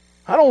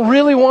 I don't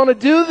really want to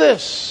do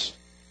this.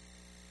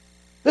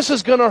 This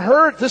is going to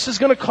hurt. This is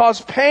going to cause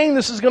pain.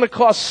 This is going to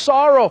cause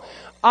sorrow.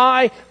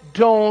 I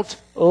don't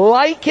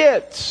like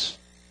it.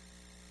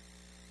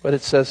 But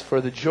it says,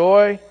 for the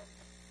joy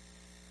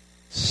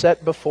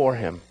set before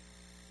him,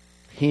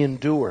 he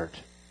endured.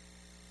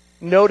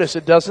 Notice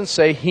it doesn't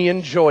say he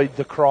enjoyed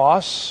the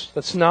cross.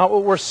 That's not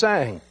what we're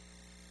saying.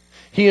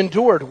 He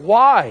endured.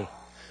 Why?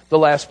 The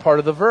last part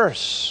of the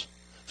verse.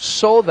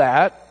 So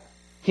that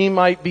he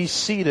might be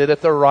seated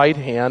at the right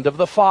hand of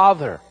the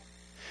Father.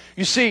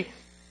 You see,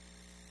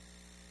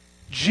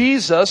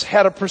 Jesus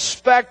had a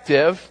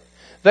perspective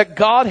that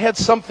God had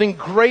something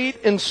great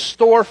in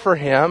store for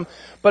him,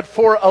 but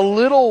for a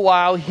little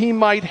while he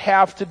might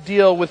have to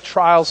deal with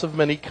trials of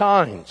many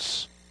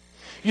kinds.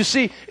 You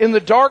see, in the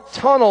dark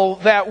tunnel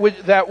that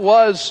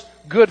was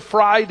Good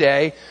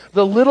Friday,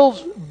 the little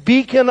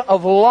beacon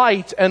of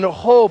light and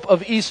hope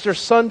of Easter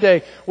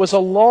Sunday was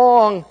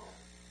along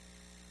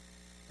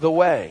the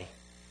way.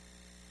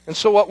 And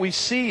so what we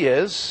see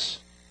is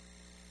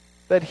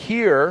that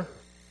here,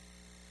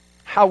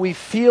 how we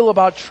feel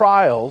about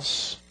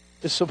trials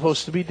is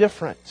supposed to be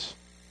different.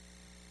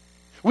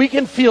 We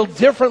can feel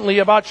differently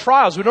about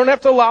trials. We don't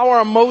have to allow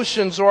our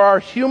emotions or our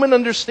human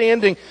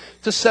understanding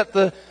to set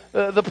the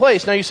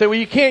place. Now you say, well,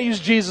 you can't use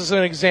Jesus as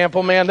an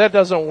example, man. That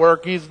doesn't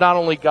work. He's not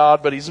only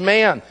God, but he's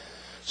man.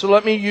 So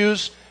let me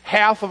use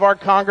half of our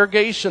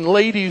congregation.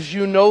 Ladies,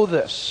 you know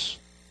this.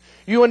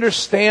 You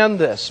understand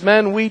this.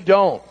 Men, we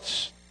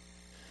don't.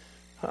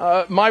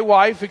 My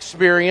wife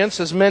experienced,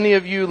 as many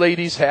of you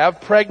ladies have,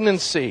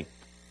 pregnancy.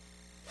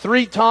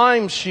 3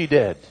 times she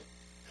did.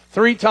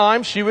 3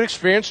 times she would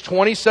experience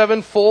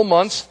 27 full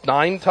months,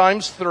 9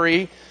 times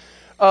 3,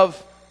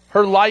 of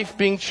her life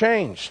being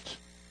changed.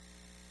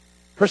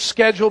 Her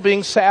schedule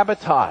being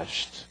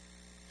sabotaged.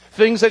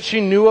 things that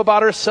she knew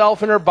about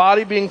herself and her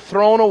body being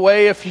thrown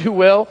away, if you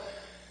will,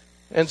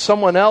 and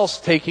someone else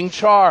taking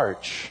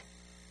charge.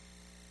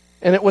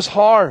 And it was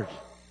hard.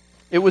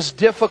 It was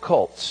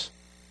difficult.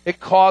 It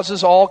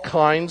causes all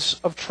kinds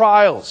of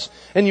trials.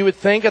 And you would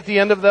think at the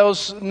end of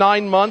those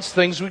 9 months,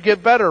 things would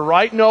get better,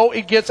 right? No,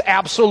 it gets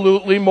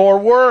absolutely more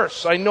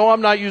worse. I know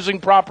I'm not using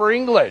proper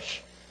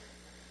English.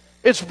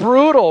 It's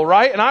brutal,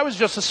 right? And I was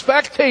just a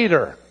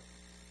spectator.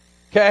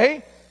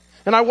 Okay?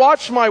 And I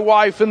watched my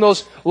wife in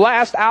those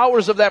last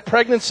hours of that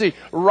pregnancy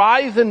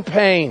writhe in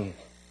pain.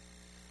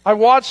 I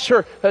watched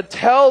her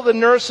tell the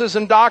nurses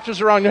and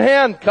doctors around,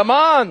 "Man, come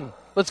on,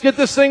 let's get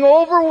this thing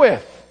over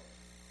with."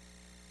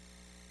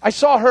 I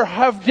saw her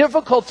have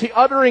difficulty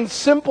uttering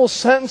simple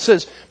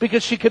sentences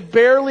because she could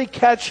barely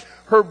catch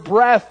her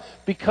breath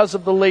because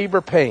of the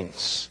labor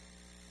pains.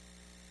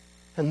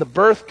 And the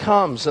birth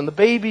comes and the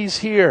baby's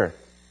here.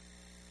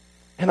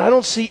 And I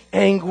don't see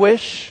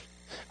anguish.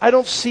 I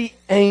don't see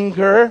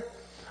anger.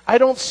 I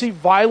don't see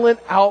violent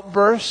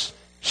outbursts.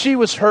 She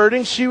was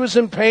hurting. She was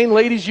in pain.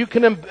 Ladies, you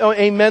can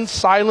amen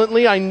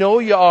silently. I know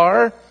you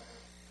are.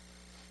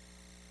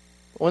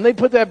 When they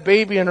put that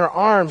baby in her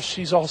arms,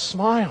 she's all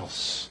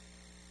smiles.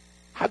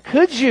 How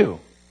could you?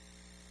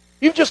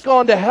 You've just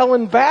gone to hell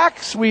and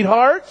back,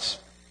 sweethearts.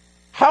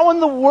 How in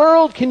the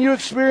world can you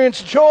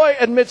experience joy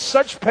amidst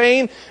such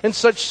pain and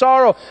such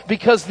sorrow?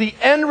 Because the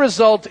end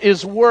result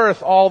is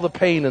worth all the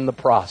pain in the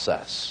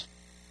process.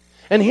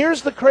 And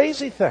here's the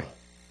crazy thing.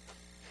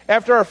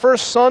 After our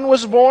first son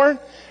was born,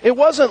 it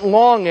wasn't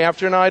long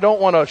after, and I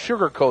don't want to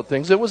sugarcoat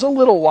things, it was a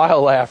little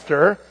while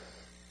after,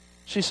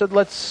 she said,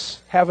 "Let's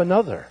have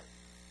another."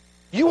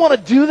 You want to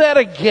do that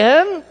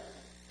again?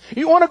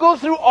 You want to go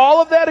through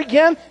all of that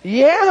again?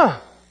 Yeah.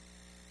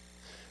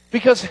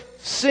 Because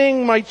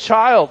seeing my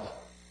child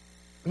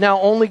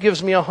now only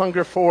gives me a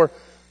hunger for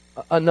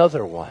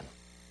another one.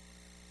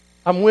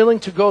 I'm willing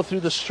to go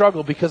through the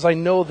struggle because I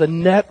know the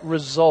net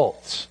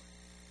result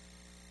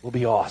will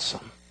be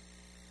awesome.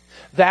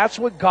 That's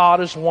what God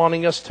is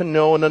wanting us to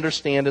know and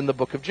understand in the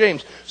book of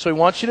James. So He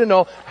wants you to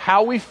know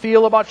how we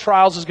feel about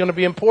trials is going to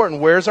be important.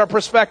 Where's our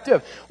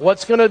perspective?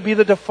 What's going to be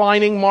the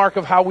defining mark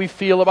of how we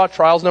feel about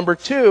trials? Number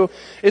 2,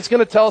 it's going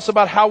to tell us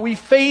about how we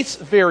face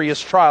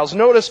various trials.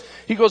 Notice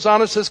he goes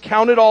on and says,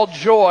 "Count it all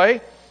joy,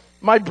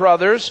 my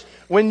brothers,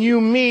 when you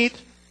meet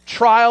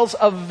trials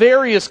of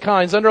various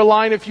kinds."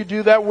 Underline if you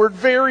do that word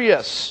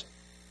various.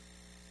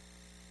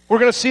 We're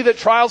going to see that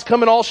trials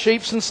come in all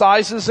shapes and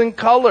sizes and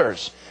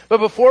colors. But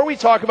before we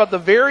talk about the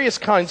various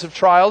kinds of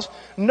trials,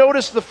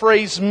 notice the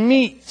phrase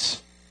meet.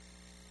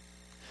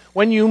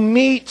 When you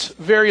meet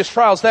various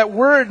trials, that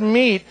word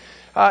meet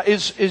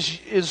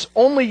is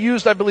only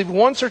used, I believe,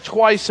 once or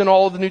twice in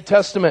all of the New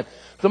Testament.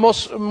 The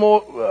most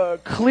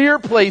clear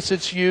place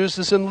it's used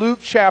is in Luke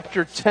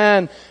chapter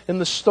 10 in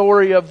the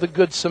story of the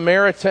Good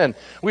Samaritan.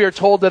 We are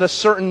told that a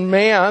certain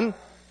man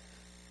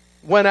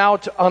went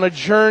out on a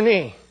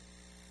journey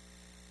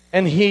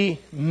and he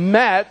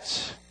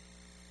met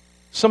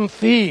some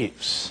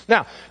thieves.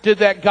 Now, did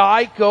that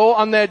guy go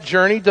on that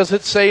journey? Does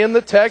it say in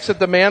the text that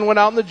the man went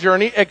out on the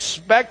journey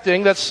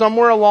expecting that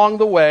somewhere along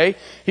the way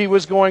he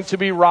was going to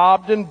be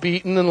robbed and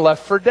beaten and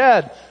left for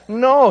dead?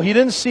 No, he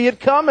didn't see it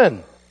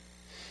coming.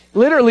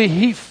 Literally,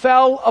 he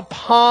fell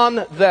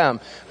upon them.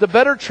 The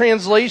better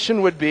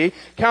translation would be,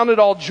 "Count it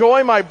all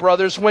joy, my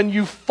brothers, when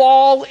you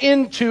fall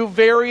into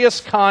various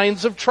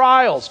kinds of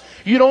trials."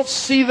 You don't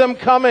see them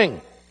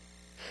coming.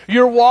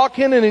 You're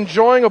walking and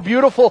enjoying a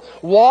beautiful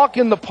walk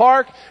in the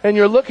park, and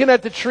you're looking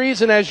at the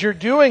trees, and as you're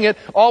doing it,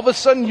 all of a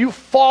sudden you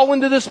fall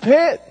into this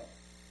pit.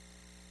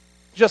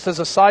 Just as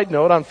a side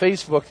note, on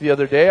Facebook the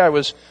other day, I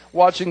was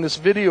watching this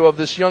video of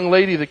this young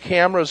lady. The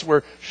cameras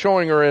were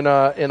showing her in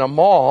a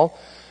mall,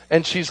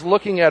 and she's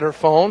looking at her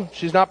phone.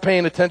 She's not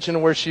paying attention to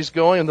where she's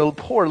going, and the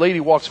poor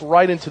lady walks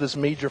right into this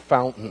major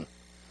fountain.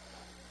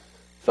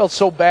 Felt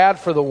so bad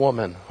for the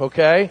woman,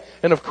 okay?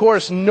 And of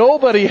course,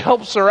 nobody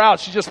helps her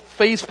out. She just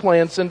face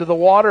plants into the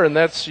water,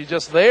 and she's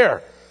just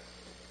there.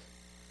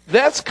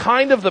 That's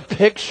kind of the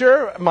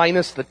picture,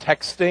 minus the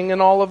texting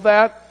and all of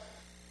that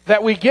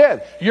we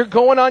get. You're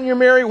going on your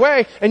merry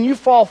way, and you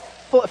fall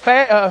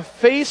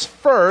face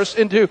first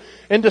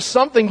into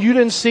something you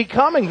didn't see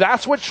coming.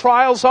 That's what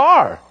trials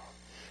are.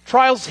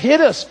 Trials hit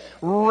us.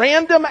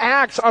 Random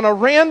acts on a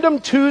random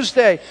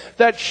Tuesday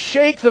that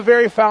shake the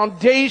very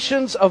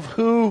foundations of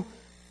who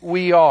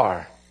we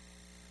are.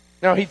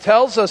 Now he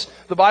tells us,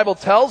 the Bible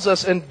tells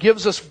us and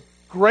gives us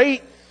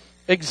great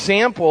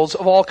examples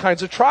of all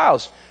kinds of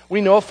trials. We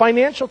know of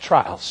financial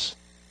trials.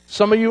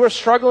 Some of you are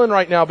struggling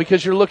right now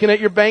because you're looking at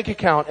your bank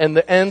account and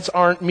the ends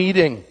aren't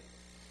meeting.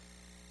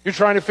 You're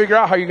trying to figure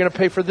out how you're going to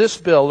pay for this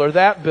bill or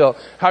that bill,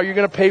 how you're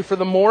going to pay for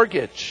the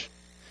mortgage.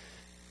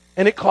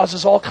 And it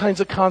causes all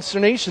kinds of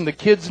consternation. The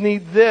kids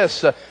need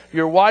this.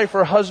 Your wife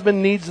or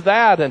husband needs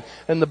that.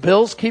 And the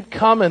bills keep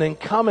coming and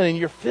coming. And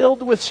you're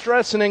filled with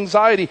stress and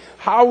anxiety.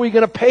 How are we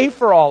going to pay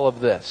for all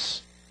of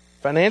this?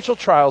 Financial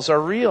trials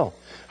are real.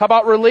 How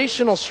about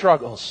relational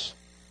struggles?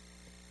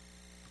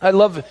 I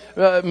love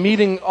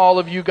meeting all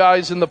of you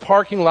guys in the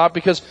parking lot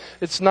because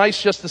it's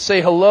nice just to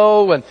say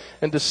hello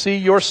and to see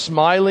your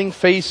smiling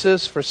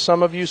faces. For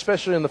some of you,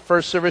 especially in the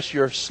first service,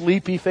 your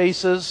sleepy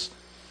faces.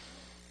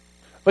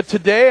 But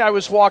today I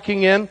was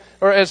walking in,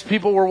 or as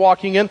people were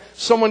walking in,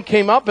 someone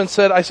came up and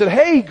said, I said,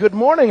 hey, good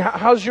morning.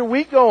 How's your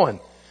week going?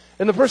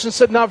 And the person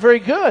said, not very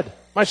good.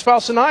 My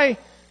spouse and I,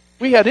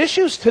 we had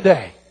issues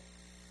today.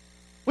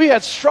 We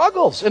had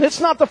struggles, and it's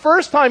not the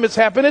first time it's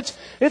happened.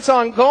 It's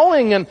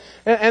ongoing, and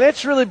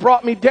it's really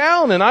brought me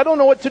down, and I don't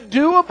know what to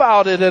do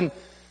about it, and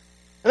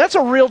that's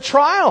a real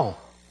trial.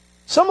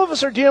 Some of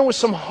us are dealing with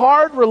some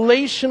hard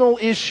relational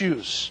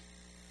issues,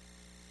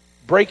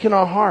 breaking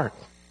our heart.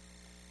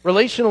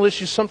 Relational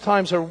issues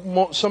sometimes are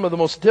some of the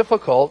most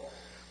difficult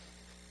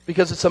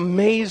because it's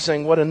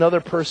amazing what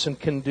another person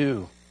can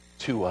do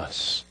to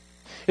us.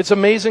 It's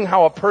amazing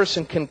how a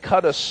person can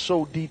cut us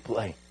so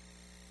deeply.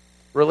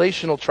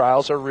 Relational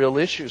trials are real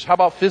issues. How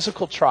about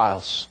physical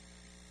trials?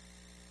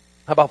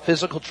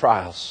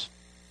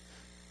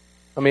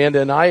 Amanda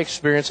and I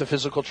experienced a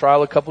physical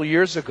trial a couple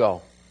years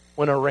ago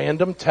when a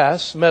random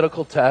test,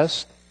 medical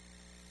test,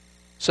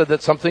 said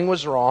that something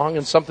was wrong,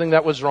 and something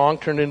that was wrong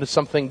turned into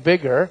something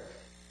bigger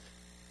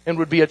and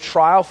would be a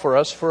trial for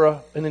us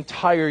for an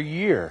entire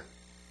year.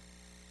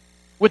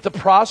 With the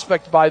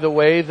prospect, by the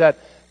way, that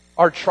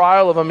our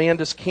trial of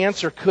Amanda's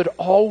cancer could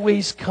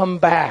always come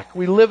back.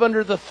 We live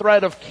under the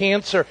threat of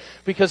cancer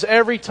because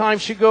every time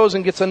she goes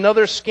and gets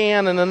another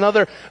scan and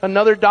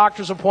another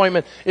doctor's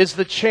appointment is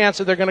the chance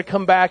that they're going to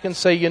come back and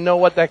say, you know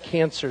what, that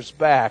cancer's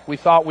back. We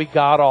thought we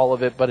got all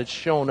of it, but it's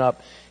shown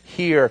up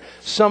here.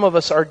 Some of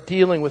us are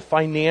dealing with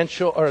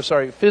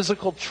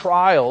physical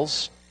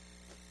trials.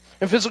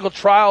 And physical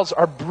trials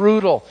are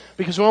brutal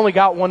because we only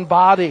got one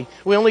body.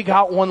 We only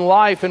got one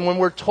life. And when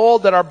we're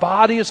told that our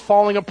body is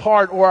falling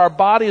apart or our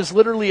body is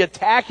literally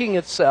attacking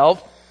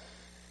itself,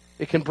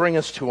 it can bring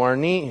us to our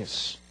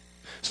knees.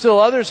 Still,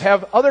 others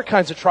have other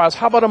kinds of trials.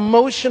 How about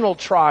emotional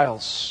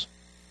trials?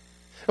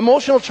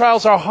 Emotional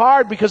trials are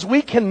hard because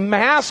we can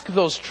mask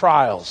those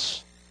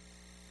trials.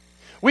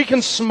 We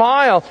can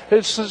smile.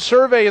 A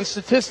survey and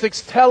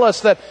statistics tell us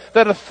that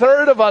a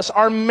third of us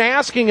are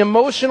masking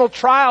emotional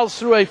trials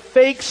through a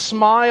fake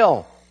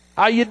smile.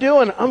 How you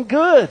doing? I'm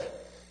good.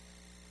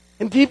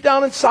 And deep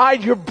down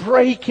inside, you're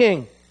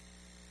breaking.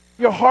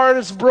 Your heart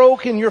is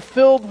broken. You're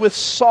filled with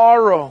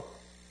sorrow.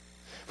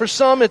 For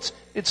some, it's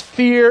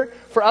fear.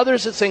 For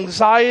others, it's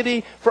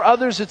anxiety. For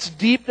others, it's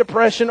deep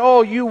depression.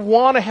 Oh, you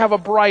want to have a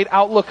bright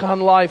outlook on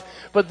life,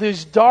 but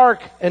these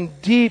dark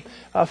and deep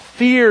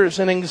fears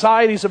and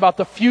anxieties about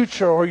the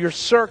future or your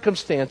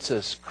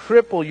circumstances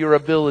cripple your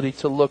ability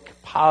to look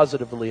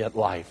positively at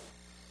life.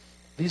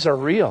 These are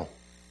real.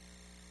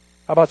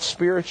 How about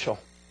spiritual?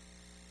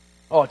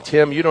 Oh,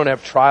 Tim, you don't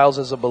have trials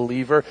as a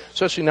believer,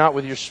 especially not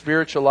with your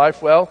spiritual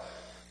life. Well,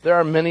 there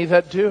are many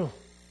that do.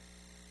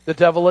 The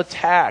devil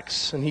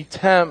attacks and he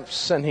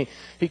tempts and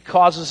he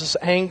causes us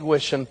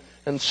anguish and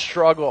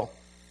struggle.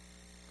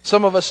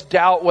 Some of us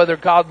doubt whether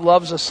God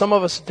loves us. Some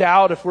of us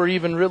doubt if we're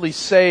even really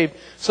saved.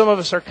 Some of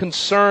us are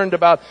concerned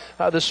about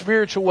the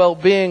spiritual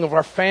well-being of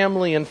our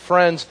family and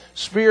friends.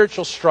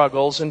 Spiritual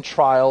struggles and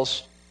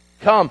trials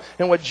come.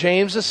 And what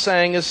James is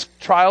saying is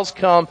trials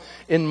come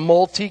in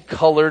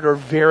multicolored or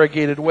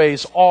variegated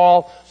ways.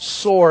 All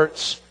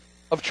sorts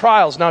of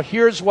trials. Now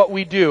here's what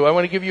we do. I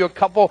want to give you a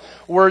couple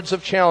words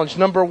of challenge.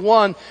 Number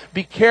one,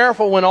 be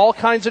careful when all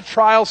kinds of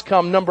trials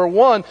come. Number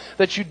one,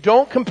 that you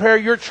don't compare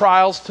your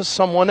trials to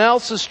someone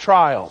else's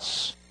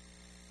trials.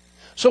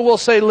 So we'll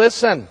say,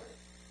 listen,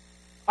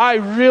 I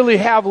really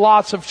have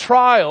lots of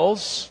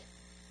trials,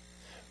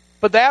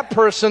 but that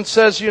person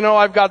says,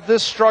 I've got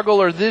this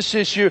struggle or this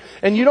issue,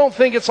 and you don't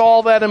think it's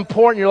all that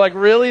important. You're like,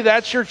 really?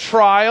 That's your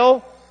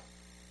trial?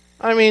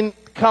 I mean,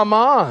 come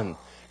on.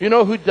 You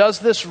know who does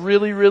this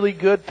really, really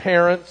good?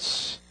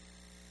 Parents.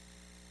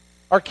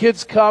 Our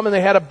kids come and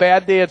they had a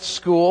bad day at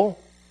school.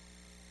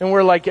 And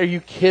we're like, are you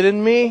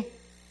kidding me?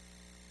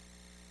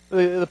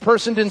 The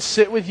person didn't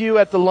sit with you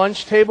at the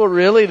lunch table.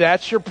 Really?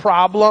 That's your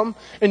problem?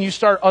 And you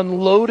start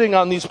unloading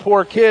on these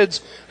poor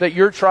kids that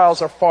your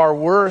trials are far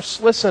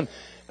worse. Listen,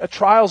 a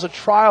trial's a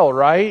trial,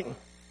 right?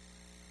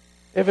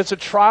 If it's a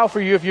trial for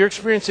you, if you're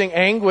experiencing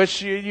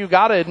anguish, you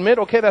got to admit,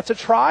 okay, that's a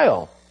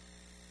trial.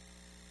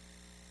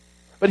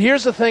 But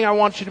here's the thing I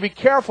want you to be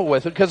careful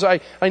with, because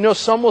I know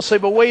some will say,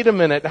 but wait a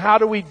minute, how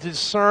do we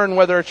discern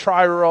whether a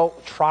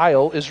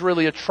trial is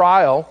really a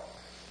trial?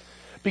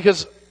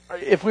 Because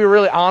if we're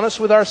really honest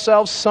with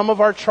ourselves, some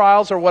of our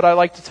trials are what I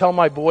like to tell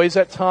my boys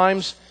at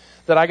times,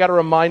 that I got to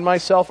remind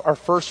myself are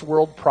first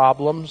world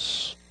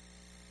problems,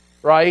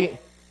 right?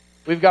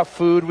 We've got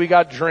food, we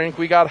got drink,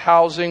 we got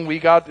housing, we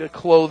got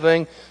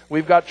clothing,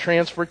 we've got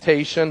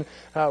transportation,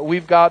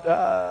 we've got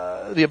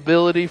the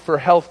ability for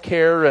health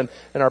care and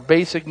our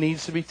basic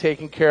needs to be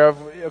taken care of,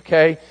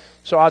 okay?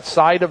 So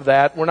outside of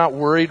that, we're not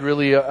worried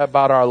really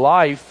about our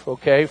life,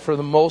 okay, for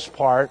the most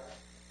part.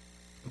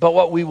 But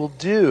what we will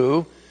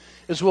do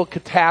is we'll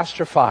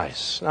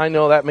catastrophize. I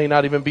know that may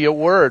not even be a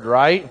word,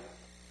 right?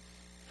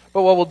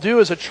 But what we'll do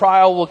is a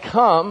trial will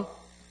come,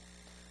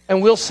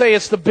 and we'll say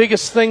it's the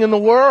biggest thing in the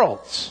world.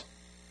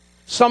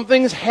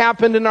 Something's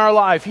happened in our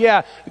life.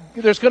 Yeah,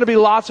 there's going to be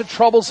lots of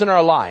troubles in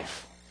our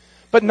life.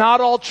 But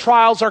not all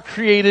trials are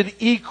created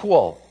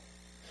equal.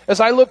 As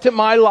I looked at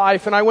my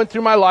life and I went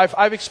through my life,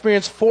 I've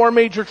experienced 4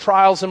 major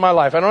trials in my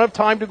life. I don't have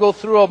time to go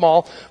through them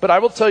all, but I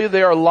will tell you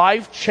they are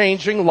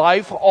life-changing,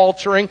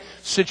 life-altering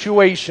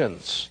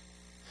situations.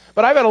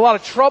 But I've had a lot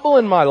of trouble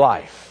in my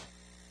life.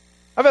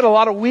 I've had a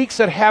lot of weeks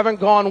that haven't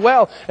gone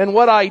well. And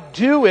what I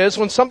do is,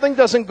 when something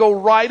doesn't go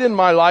right in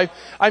my life,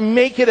 I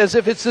make it as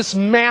if it's this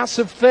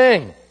massive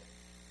thing.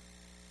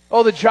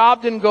 Oh, the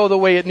job didn't go the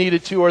way it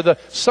needed to, or the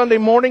Sunday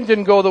morning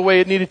didn't go the way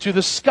it needed to.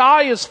 The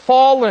sky is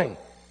falling.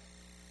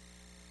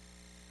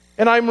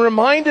 And I'm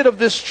reminded of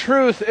this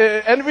truth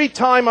every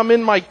time I'm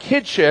in my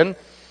kitchen,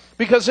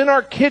 because in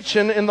our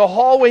kitchen, in the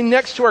hallway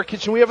next to our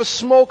kitchen, we have a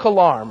smoke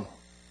alarm.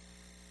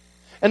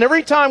 And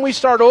every time we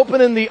start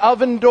opening the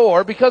oven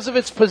door, because of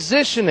its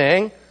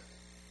positioning,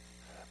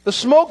 the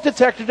smoke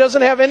detector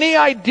doesn't have any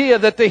idea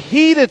that the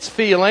heat it's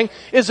feeling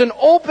is an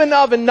open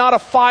oven, not a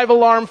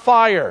 5-alarm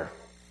fire.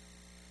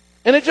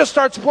 And it just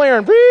starts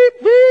blaring, beep,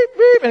 beep,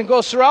 beep, and it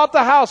goes throughout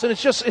the house. And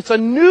it's a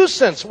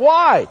nuisance.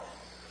 Why?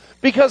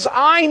 Because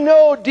I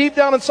know deep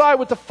down inside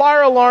what the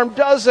fire alarm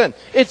doesn't.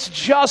 It's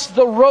just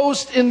the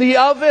roast in the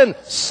oven.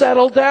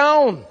 Settle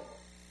down.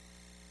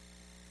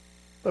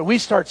 But we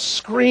start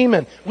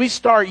screaming, we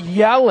start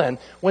yelling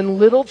when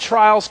little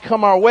trials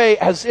come our way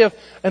as if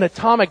an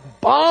atomic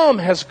bomb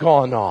has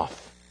gone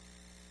off.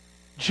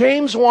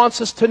 James wants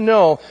us to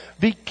know,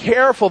 be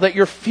careful that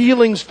your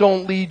feelings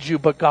don't lead you,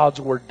 but God's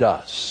Word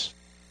does.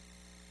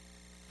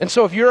 And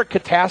so if you're a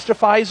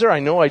catastrophizer, I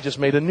know I just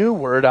made a new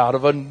word out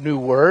of a new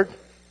word,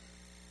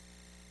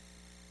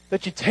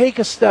 that you take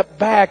a step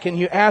back and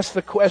you ask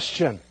the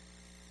question,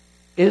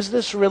 is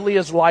this really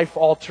as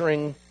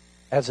life-altering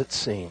as it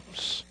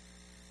seems?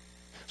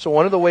 So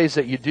one of the ways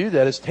that you do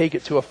that is take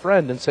it to a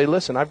friend and say,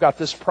 listen, I've got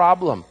this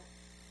problem,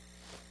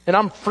 and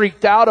I'm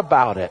freaked out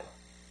about it.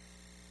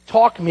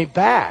 Talk me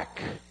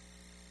back.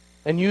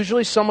 And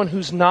usually someone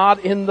who's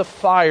not in the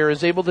fire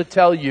is able to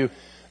tell you,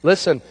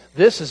 listen,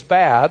 this is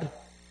bad,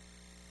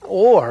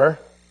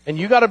 and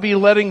you got to be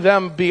letting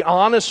them be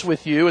honest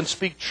with you and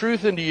speak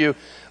truth into you.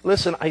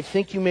 Listen, I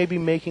think you may be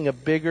making a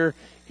bigger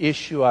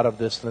issue out of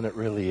this than it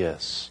really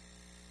is.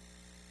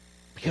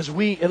 Because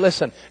we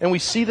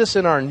see this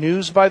in our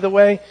news, by the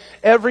way.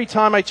 Every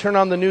time I turn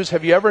on the news,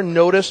 have you ever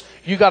noticed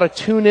you got to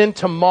tune in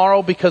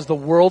tomorrow because the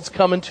world's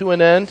coming to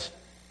an end?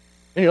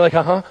 And you're like,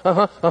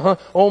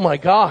 oh my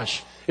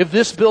gosh. If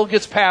this bill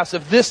gets passed,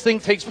 if this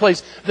thing takes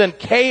place, then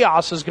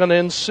chaos is going to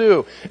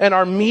ensue. And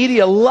our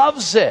media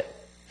loves it.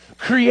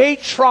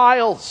 Create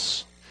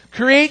trials.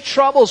 Create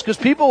troubles, because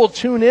people will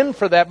tune in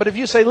for that. But if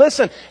you say,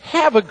 listen,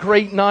 have a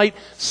great night,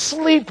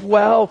 sleep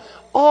well,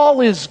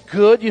 all is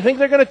good, you think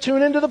they're going to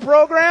tune into the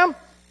program?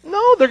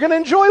 No, they're going to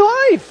enjoy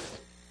life.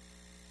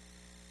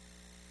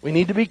 We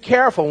need to be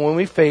careful when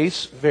we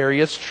face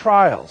various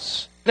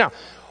trials. Now,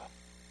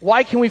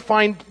 why can we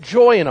find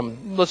joy in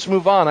them? Let's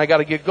move on. I got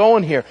to get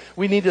going here.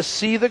 We need to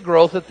see the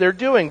growth that they're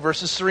doing.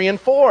 Verses 3 and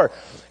 4.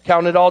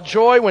 Count it all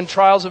joy when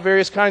trials of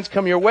various kinds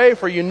come your way,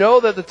 for you know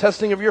that the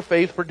testing of your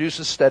faith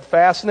produces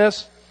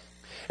steadfastness.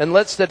 And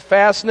let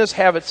steadfastness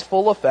have its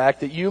full effect,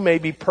 that you may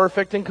be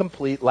perfect and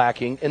complete,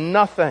 lacking in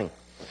nothing.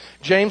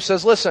 James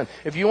says, listen,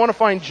 if you want to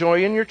find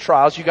joy in your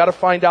trials, you got to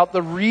find out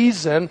the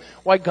reason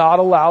why God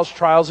allows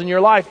trials in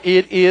your life.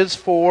 It is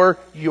for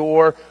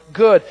your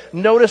good.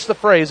 Notice the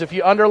phrase. If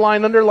you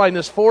underline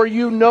this, for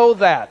you know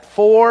that.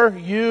 For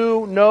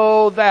you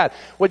know that.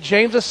 What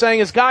James is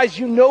saying is, guys,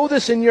 you know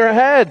this in your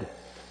head.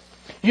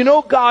 You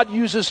know God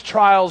uses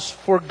trials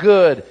for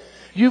good.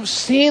 You've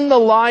seen the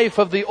life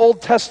of the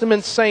Old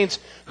Testament saints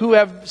who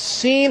have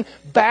seen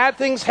bad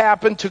things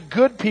happen to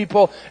good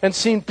people and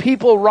seen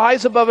people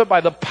rise above it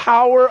by the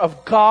power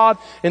of God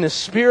and His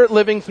Spirit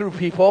living through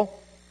people.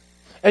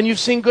 And you've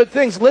seen good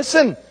things.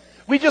 Listen,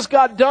 we just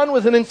got done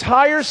with an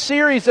entire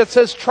series that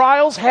says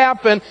trials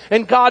happen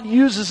and God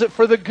uses it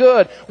for the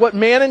good. What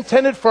man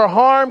intended for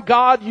harm,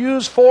 God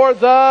used for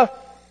the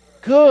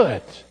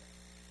good.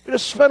 We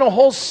just spent a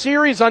whole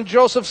series on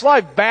Joseph's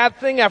life. Bad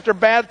thing after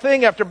bad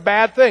thing after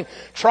bad thing.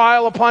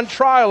 Trial upon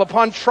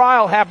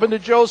trial happened to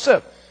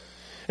Joseph.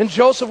 And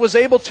Joseph was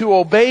able to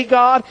obey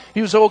God.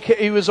 He was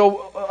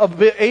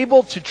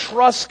able to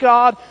trust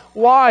God.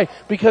 Why?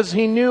 Because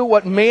he knew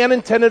what man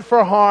intended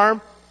for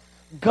harm,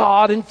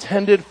 God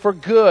intended for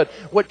good.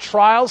 What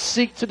trials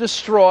seek to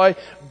destroy,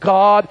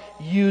 God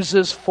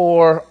uses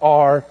for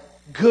our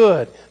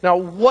good. Now,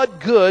 what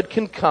good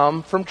can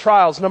come from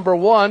trials? Number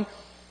one,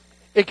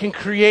 it can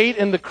create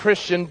in the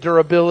Christian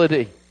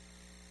durability.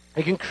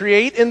 It can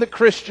create in the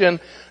Christian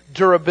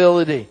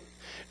durability.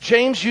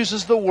 James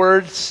uses the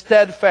word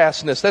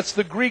steadfastness. That's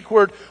the Greek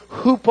word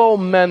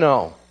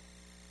hupomeno.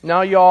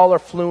 Now y'all are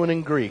fluent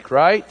in Greek,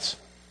 right?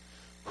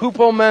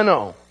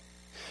 Hupomeno.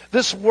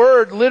 This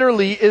word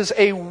literally is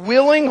a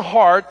willing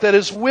heart that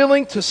is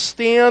willing to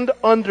stand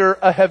under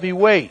a heavy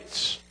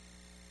weight.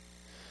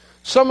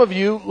 Some of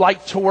you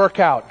like to work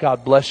out.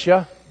 God bless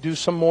you. do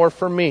some more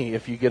for me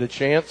if you get a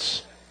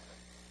chance.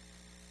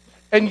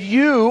 And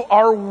you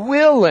are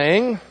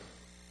willing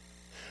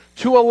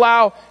to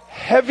allow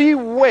heavy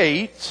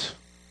weight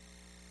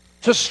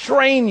to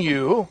strain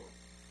you,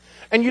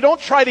 and you don't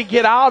try to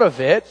get out of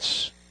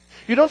it.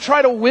 You don't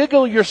try to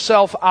wiggle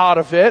yourself out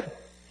of it.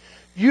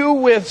 You,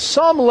 with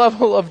some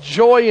level of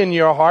joy in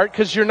your heart,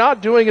 because you're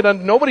not doing it,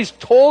 and nobody's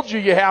told you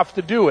you have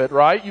to do it,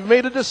 right? You've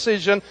made a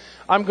decision,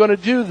 I'm going to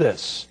do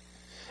this.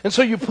 And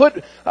so you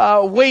put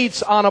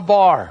weights on a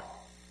bar.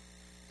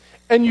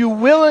 And you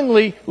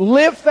willingly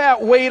lift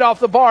that weight off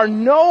the bar,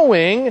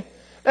 knowing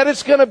that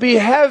it's going to be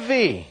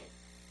heavy.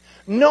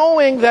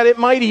 Knowing that it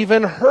might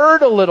even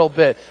hurt a little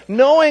bit.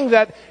 Knowing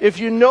that if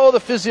you know the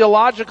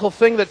physiological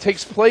thing that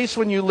takes place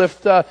when you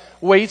lift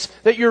weights,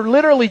 that you're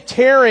literally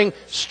tearing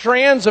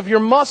strands of your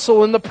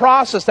muscle in the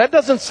process. That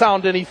doesn't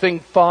sound anything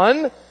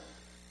fun.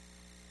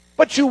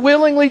 But you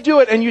willingly do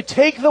it, and you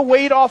take the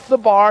weight off the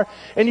bar,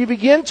 and you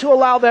begin to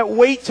allow that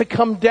weight to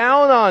come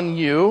down on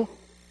you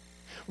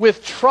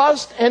with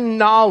trust and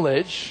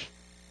knowledge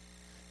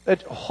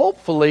that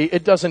hopefully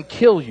it doesn't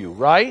kill you,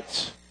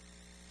 right?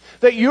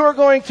 That you're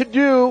going to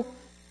do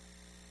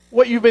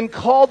what you've been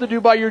called to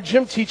do by your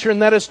gym teacher,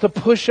 and that is to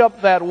push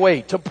up that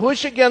weight, to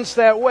push against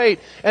that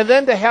weight, and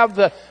then to have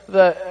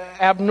the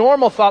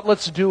abnormal thought,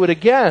 let's do it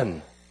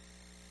again.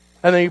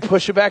 And then you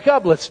push it back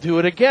up, let's do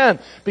it again.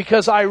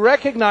 Because I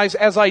recognize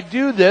as I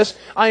do this,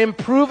 I am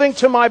proving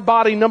to my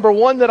body, number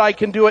one, that I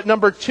can do it.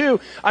 Number two,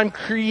 I'm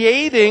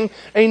creating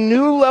a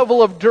new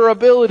level of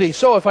durability.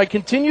 So if I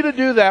continue to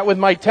do that with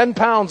my 10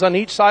 pounds on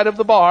each side of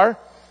the bar,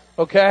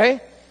 okay,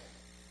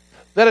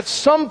 that at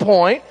some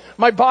point,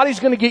 my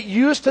body's going to get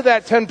used to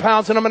that 10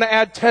 pounds, and I'm going to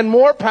add 10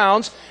 more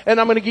pounds, and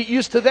I'm going to get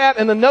used to that,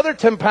 and another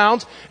 10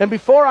 pounds, and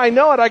before I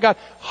know it, I got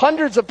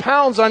hundreds of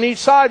pounds on each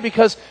side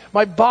because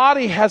my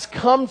body has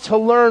come to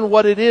learn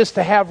what it is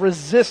to have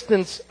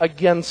resistance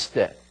against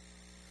it.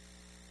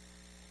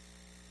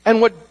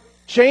 And what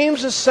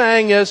James is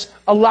saying is,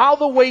 allow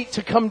the weight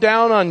to come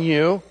down on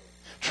you,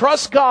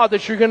 trust God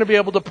that you're going to be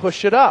able to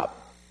push it up.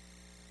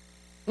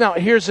 Now,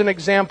 here's an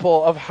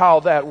example of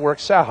how that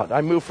works out.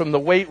 I moved from the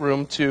weight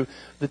room to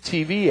the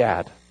TV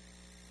ad.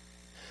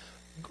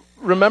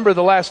 Remember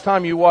the last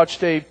time you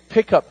watched a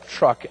pickup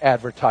truck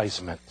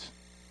advertisement.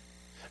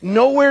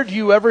 Nowhere do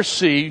you ever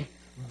see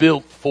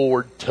built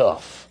Ford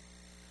tough.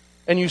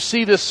 And you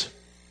see this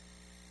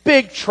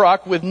big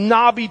truck with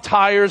knobby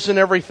tires and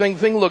everything.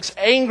 Thing looks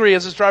angry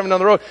as it's driving down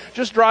the road.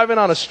 Just driving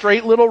on a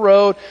straight little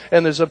road,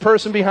 and there's a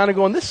person behind it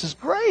going, this is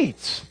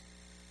great.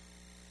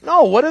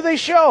 No, what do they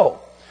show?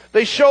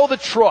 They show the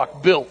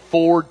truck built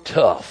Ford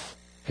tough.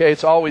 Okay,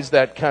 it's always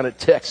that kind of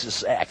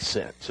Texas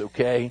accent,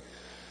 okay?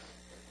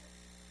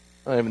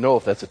 I don't even know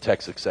if that's a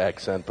Texas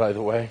accent, by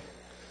the way.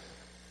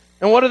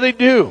 And what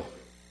do?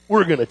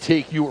 We're going to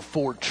take your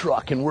Ford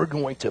truck and we're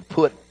going to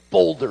put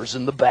boulders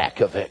in the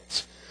back of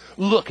it.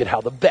 Look at how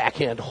the back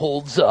end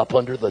holds up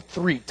under the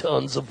 3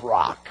 tons of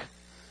rock.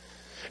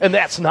 And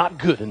that's not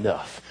good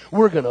enough.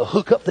 We're going to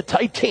hook up the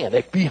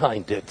Titanic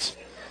behind it.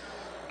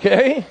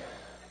 Okay?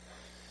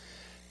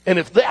 And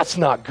if that's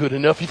not good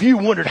enough, if you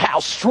wondered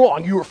how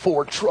strong your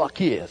Ford truck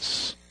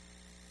is,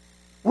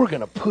 we're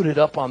going to put it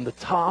up on the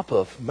top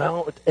of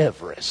Mount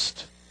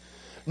Everest.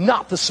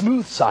 Not the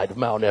smooth side of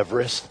Mount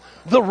Everest,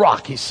 the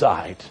rocky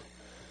side.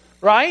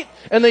 Right?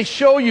 And they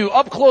show you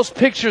up close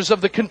pictures of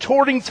the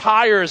contorting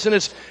tires, and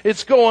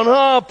it's going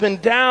up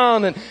and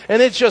down, and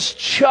it's just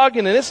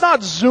chugging, and it's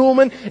not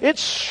zooming,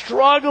 it's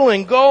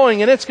struggling,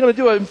 going, and it's going to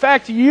do it. In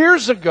fact,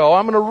 years ago,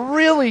 I'm going to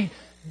really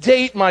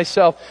date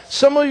myself.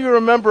 Some of you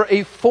remember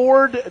a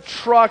Ford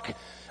truck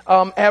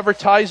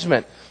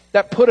advertisement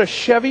that put a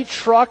Chevy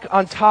truck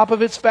on top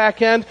of its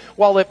back end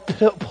while it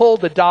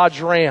pulled a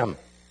Dodge Ram.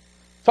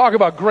 Talk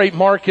about great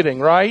marketing,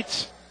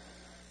 right?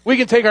 We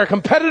can take our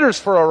competitors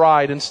for a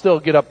ride and still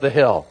get up the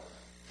hill.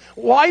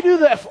 Why do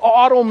the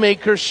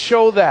automakers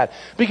show that?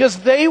 Because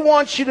they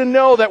want you to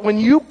know that when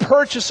you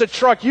purchase a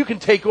truck, you can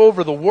take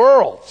over the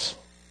world.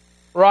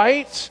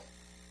 Right?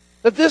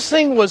 That this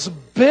thing was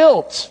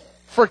built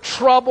for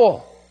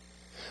trouble.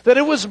 That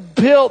it was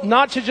built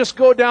not to just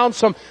go down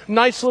some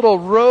nice little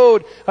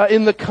road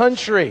in the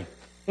country,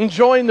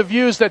 enjoying the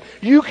views, that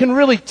you can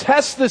really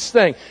test this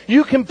thing.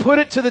 You can put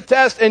it to the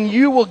test and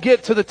you will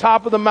get to the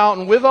top of the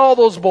mountain with all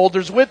those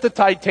boulders, with the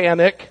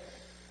Titanic,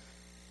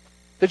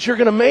 that you're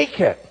going to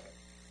make it.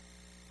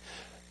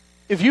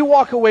 If you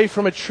walk away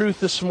from a truth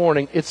this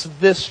morning, it's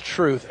this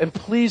truth. And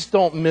please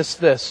don't miss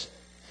this.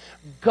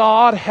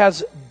 God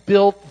has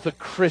built the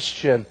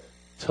Christian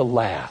to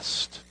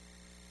last.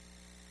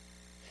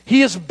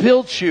 He has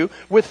built you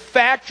with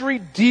factory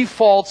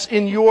defaults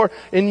in your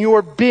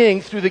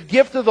being through the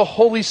gift of the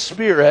Holy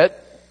Spirit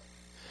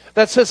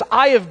that says,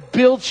 I have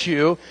built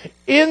you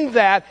in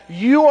that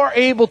you are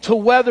able to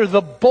weather the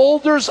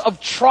boulders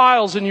of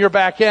trials in your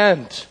back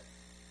end.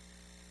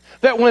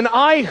 That when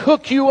I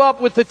hook you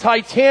up with the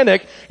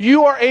Titanic,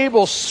 you are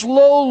able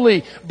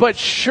slowly but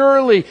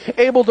surely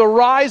able to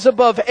rise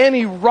above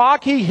any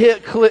rocky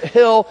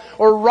hill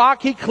or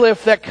rocky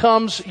cliff that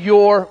comes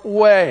your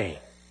way.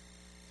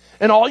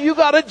 And all you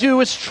got to do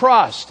is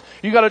trust.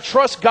 You got to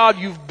trust God.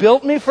 You've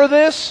built me for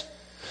this.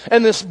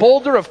 And this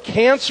boulder of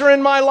cancer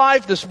in my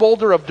life, this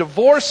boulder of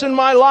divorce in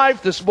my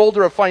life, this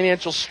boulder of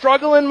financial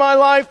struggle in my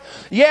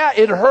life, yeah,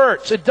 it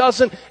hurts. It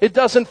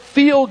doesn't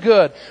feel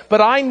good. But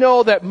I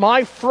know that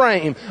my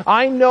frame,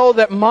 I know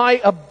that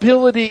my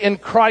ability in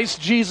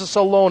Christ Jesus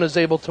alone is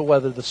able to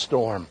weather the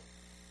storm.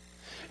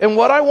 And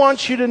what I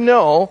want you to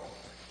know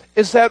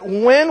is that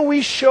when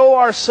we show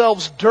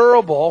ourselves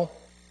durable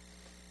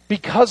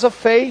because of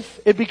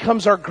faith, it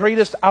becomes our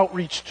greatest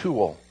outreach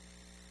tool.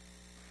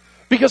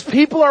 Because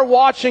people are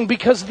watching,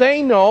 because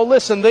they know,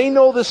 listen, they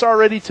know this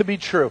already to be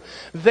true.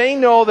 They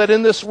know that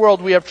in this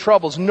world we have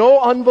troubles. No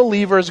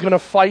unbeliever is going to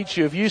fight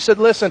you. If you said,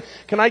 listen,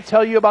 can I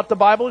tell you about the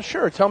Bible?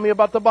 Sure, tell me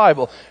about the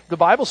Bible. The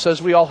Bible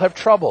says we all have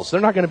troubles.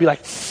 They're not going to be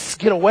like,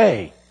 get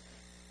away.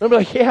 They'll be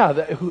like, yeah,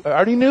 I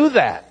already knew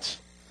that.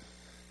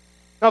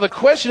 Now the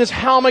question is,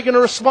 how am I going to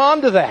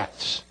respond to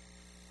that?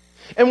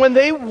 And when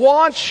they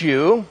watch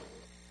you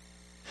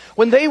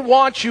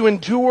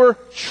endure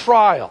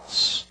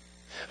trials,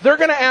 they're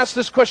going to ask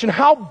this question,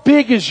 how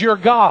big is your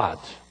God?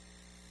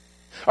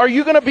 Are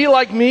you going to be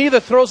like me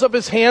that throws up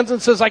his hands and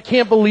says, I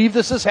can't believe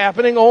this is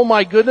happening. Oh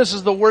my goodness, this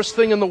is the worst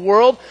thing in the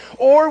world.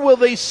 Or will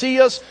they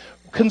see us,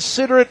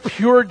 consider it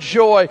pure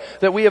joy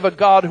that we have a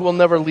God who will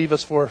never leave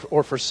us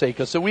or forsake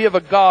us. That we have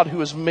a God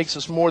who makes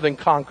us more than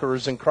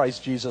conquerors in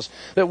Christ Jesus.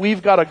 That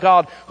we've got a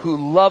God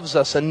who loves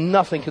us and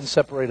nothing can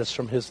separate us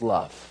from his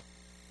love.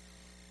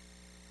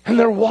 And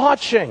they're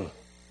watching.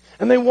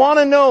 And they want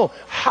to know,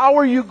 how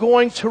are you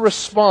going to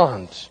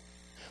respond?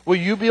 Will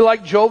you be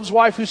like Job's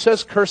wife who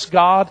says, curse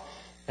God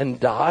and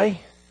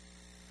die?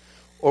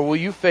 Or will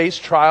you face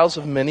trials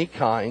of many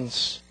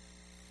kinds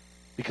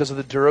because of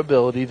the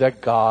durability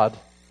that God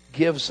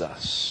gives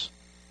us?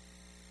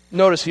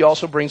 Notice he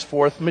also brings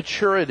forth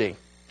maturity.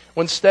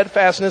 When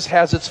steadfastness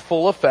has its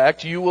full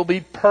effect, you will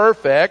be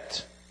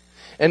perfect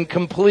and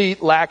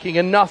complete, lacking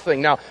in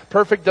nothing. Now,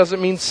 perfect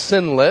doesn't mean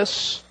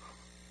sinless.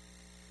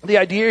 The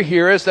idea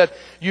here is that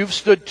you've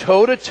stood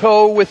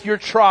toe-to-toe with your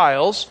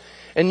trials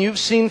and you've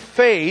seen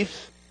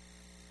faith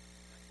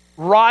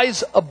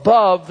rise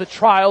above the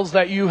trials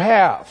that you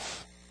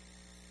have.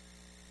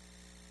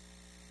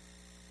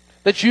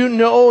 That you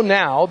know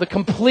now, the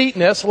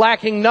completeness,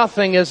 lacking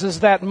nothing,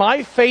 is that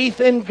my faith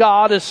in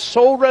God is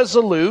so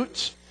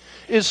resolute,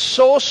 is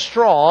so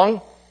strong,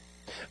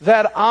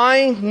 that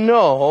I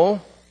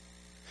know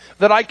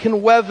that I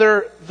can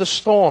weather the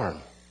storm.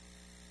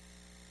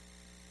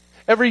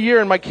 Every year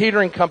in my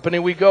catering company,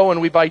 we go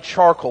and we buy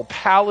charcoal,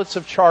 pallets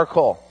of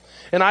charcoal.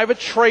 And I have a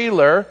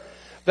trailer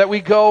that we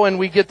go and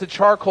we get the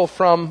charcoal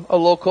from a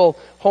local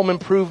home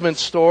improvement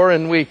store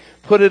and we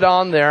put it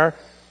on there.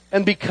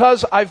 And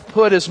because I've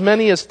put as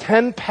many as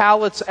 10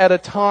 pallets at a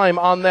time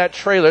on that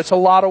trailer, it's a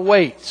lot of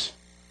weight.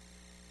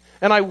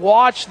 And I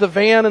watch the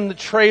van and the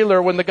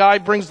trailer when the guy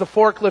brings the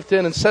forklift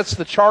in and sets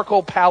the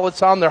charcoal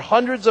pallets on there,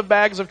 hundreds of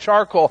bags of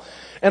charcoal.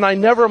 And I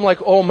never am like,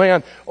 oh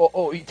man,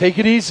 take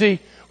it easy.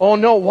 Oh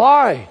no,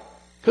 why?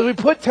 Because we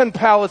put 10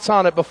 pallets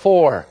on it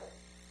before.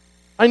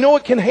 I know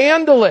it can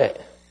handle it.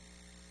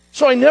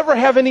 So I never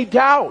have any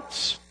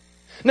doubts.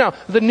 Now,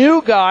 the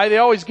new guy, they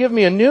always give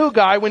me a new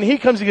guy. When he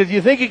comes, he goes,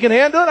 you think he can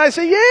handle it? I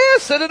say, yeah,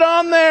 set it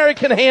on there. It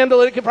can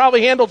handle it. It can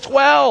probably handle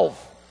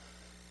 12.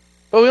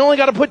 But we only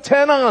got to put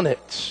 10 on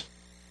it.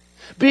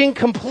 Being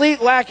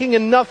complete, lacking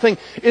in nothing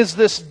is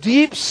this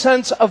deep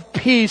sense of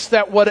peace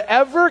that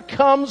whatever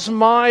comes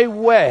my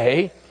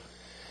way,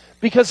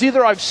 because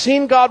either I've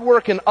seen God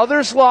work in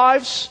others'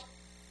 lives,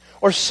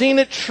 or seen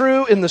it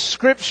true in the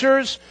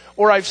Scriptures,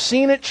 or I've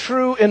seen it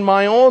true in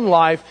my own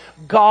life,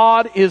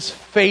 God is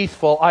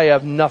faithful. I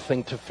have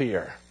nothing to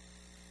fear.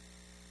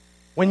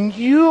 When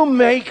you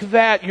make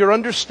that your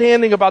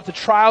understanding about the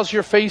trials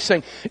you're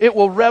facing, it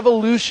will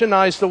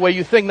revolutionize the way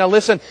you think. Now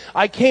listen,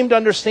 I came to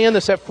understand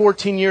this at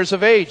 14 years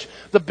of age.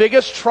 The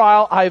biggest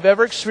trial I've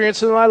ever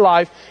experienced in my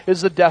life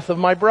is the death of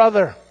my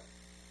brother.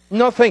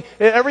 Nothing,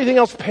 everything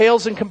else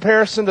pales in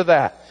comparison to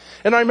that.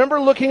 And I remember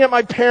looking at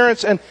my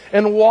parents and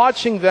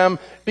watching them,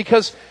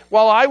 because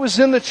while I was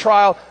in the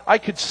trial, I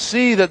could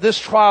see that this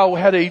trial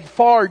had a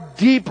far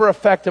deeper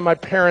effect in my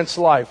parents'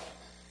 life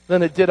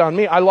than it did on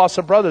me. I lost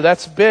a brother,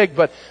 that's big,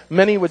 but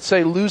many would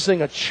say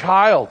losing a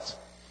child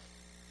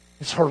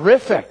is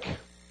horrific.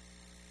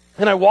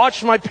 And I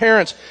watched my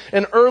parents,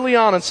 and early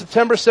on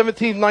September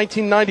 17,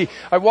 1990,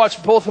 I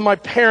watched both of my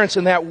parents,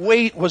 and that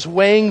weight was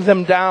weighing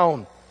them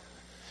down.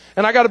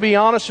 And I got to be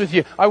honest with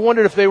you, I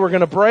wondered if they were going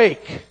to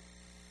break.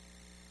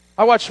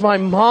 I watched my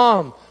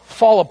mom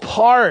fall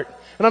apart.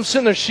 And I'm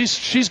sitting there,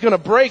 she's going to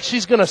break,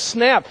 she's going to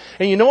snap.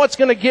 And you know what's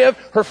going to give?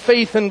 Her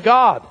faith in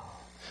God.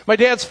 My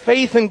dad's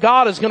faith in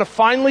God is going to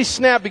finally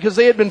snap because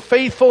they had been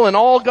faithful, and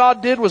all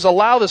God did was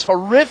allow this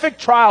horrific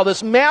trial,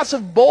 this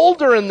massive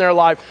boulder in their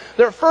life,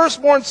 their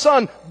firstborn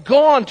son,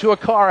 gone to a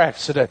car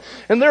accident.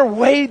 And they're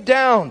weighed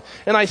down.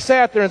 And I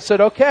sat there and said,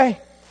 okay,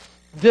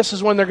 this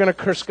is when they're going to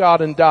curse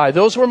God and die.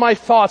 Those were my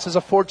thoughts as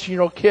a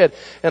 14-year-old kid.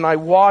 And I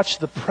watched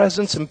the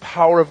presence and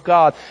power of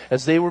God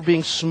as they were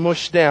being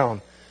smushed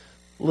down,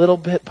 little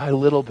bit by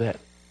little bit.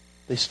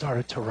 they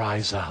started to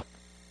rise up.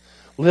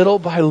 Little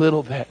by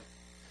little bit.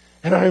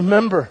 And I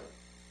remember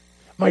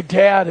my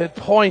dad at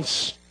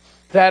points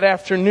that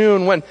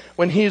afternoon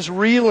when he's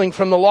reeling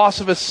from the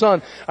loss of his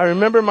son. I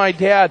remember my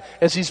dad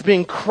as he's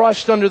being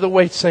crushed under the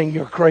weight saying,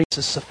 "Your grace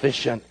is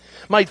sufficient."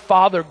 My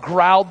father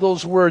growled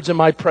those words in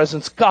my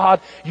presence. "God,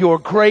 your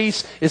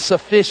grace is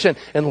sufficient."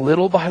 And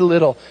little by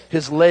little,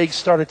 his legs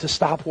started to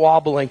stop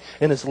wobbling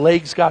and his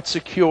legs got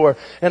secure.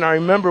 And I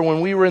remember when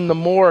we were in the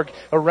morgue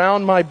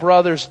around my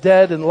brother's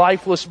dead and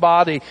lifeless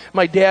body,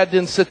 my dad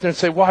didn't sit there and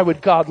say, "Why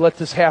would God let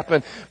this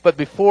happen?" But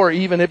before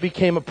even it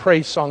became a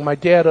praise song, my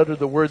dad uttered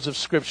the words of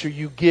Scripture,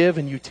 "You give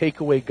and you take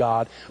away,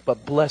 God,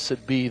 but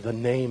blessed be the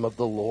name of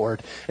the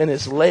Lord." And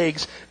his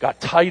legs got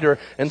tighter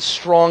and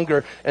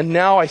stronger. And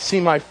now I see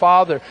my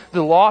father.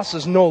 The loss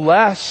is no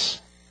less.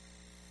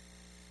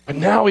 But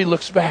now he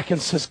looks back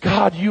and says,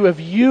 "God, you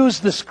have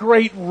used this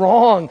great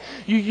wrong.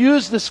 You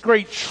used this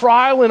great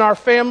trial in our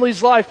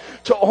family's life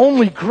to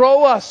only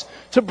grow us,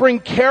 to bring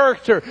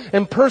character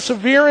and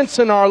perseverance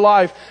in our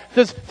life."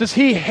 Does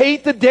he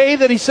hate the day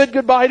that he said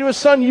goodbye to his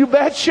son? You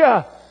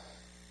betcha.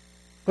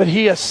 But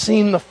he has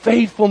seen the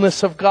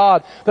faithfulness of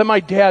God, that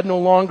my dad no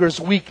longer is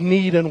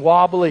weak-kneed and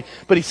wobbly,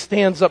 but he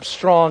stands up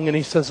strong and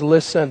he says,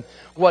 "Listen,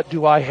 what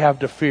do I have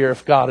to fear?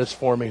 If God is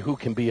for me, who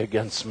can be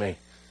against me?"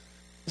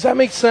 Does that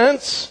make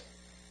sense?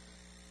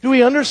 Do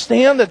we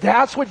understand that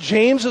that's what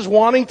James is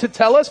wanting to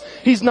tell us?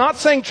 He's not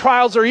saying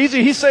trials are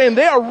easy. He's saying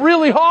they are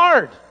really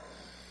hard.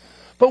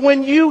 But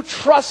when you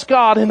trust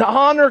God and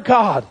honor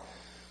God,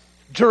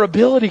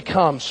 durability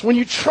comes. When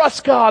you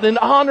trust God and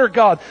honor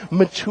God,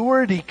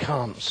 maturity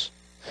comes.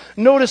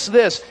 Notice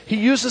this. He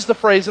uses the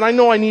phrase, and I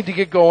know I need to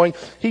get going.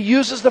 He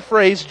uses the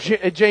phrase,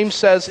 James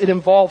says, it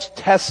involves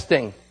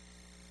testing.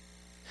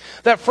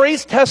 That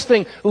phrase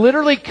testing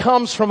literally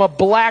comes from a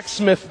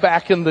blacksmith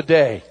back in the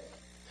day.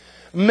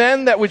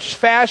 Men that would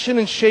fashion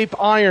and shape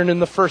iron in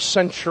the first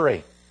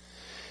century.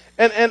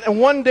 And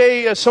one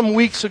day, some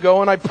weeks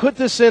ago, and I put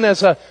this in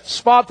as a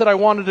spot that I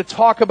wanted to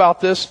talk about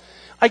this,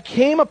 I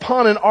came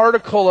upon an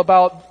article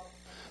about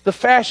the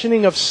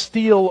fashioning of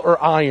steel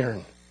or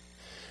iron.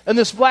 And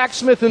this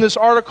blacksmith in this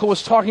article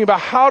was talking about,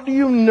 how do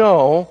you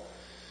know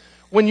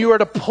when you are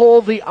to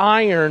pull the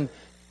iron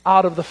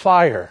out of the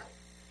fire?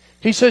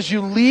 He says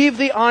you leave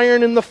the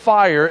iron in the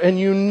fire and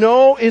you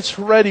know it's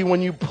ready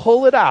when you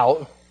pull it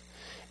out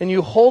and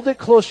you hold it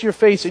close to your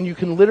face and you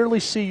can literally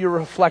see your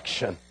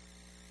reflection.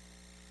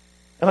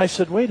 And I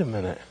said, wait a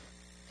minute.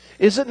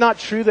 Is it not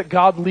true that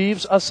God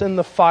leaves us in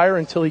the fire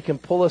until He can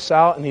pull us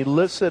out, and He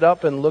lifts it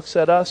up and looks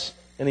at us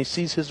and He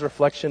sees His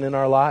reflection in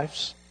our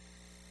lives?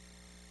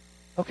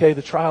 Okay,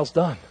 the trial's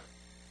done.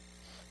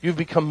 You've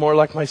become more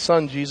like my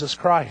son, Jesus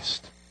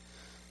Christ.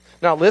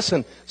 Now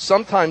listen,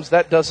 sometimes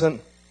that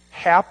doesn't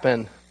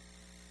happen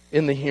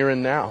in the here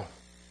and now.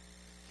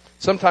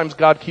 Sometimes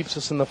God keeps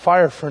us in the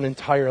fire for an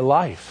entire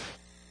life.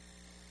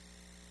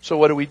 So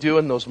what do we do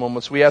in those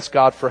moments? We ask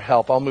God for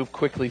help. I'll move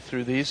quickly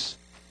through these.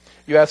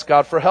 You ask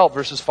God for help,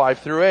 verses 5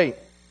 through 8.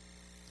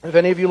 If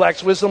any of you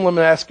lacks wisdom, let him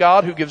ask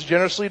God, who gives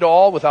generously to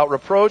all without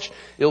reproach.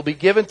 It will be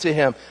given to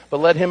him. But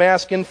let him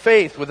ask in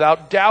faith,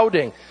 without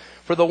doubting.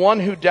 For the one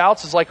who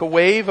doubts is like a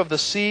wave of the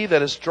sea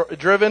that is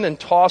driven and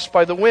tossed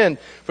by the wind.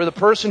 For the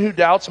person who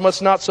doubts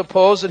must not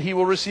suppose that he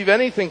will receive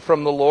anything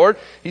from the Lord.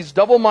 He's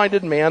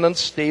double-minded man,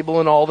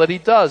 unstable in all that he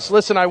does.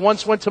 Listen, I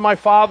once went to my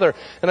father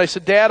and I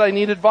said, Dad, I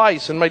need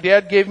advice. And my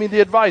dad gave me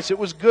the advice. It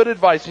was good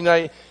advice.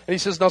 And he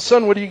says, now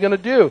son, what are you going to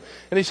do?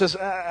 And he says,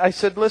 I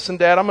said, listen,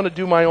 Dad, I'm going to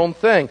do my own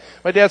thing.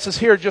 My dad says,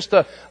 here, just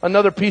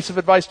another piece of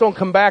advice. Don't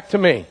come back to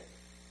me.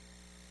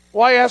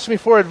 Why ask me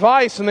for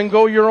advice and then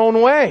go your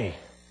own way?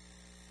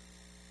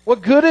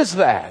 What good is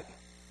that?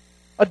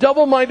 A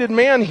double-minded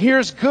man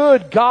hears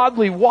good,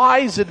 godly,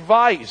 wise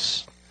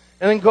advice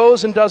and then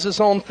goes and does his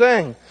own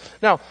thing.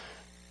 Now,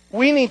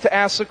 we need to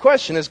ask the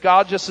question, is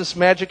God just this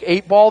magic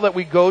 8-ball that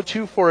we go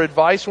to for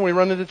advice when we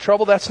run into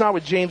trouble? That's not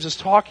what James is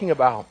talking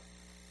about.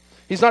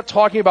 He's not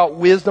talking about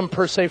wisdom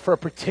per se for a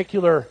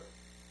particular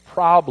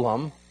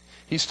problem.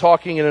 He's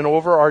talking in an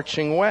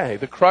overarching way.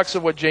 The crux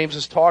of what James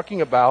is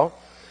talking about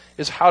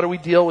is how do we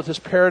deal with this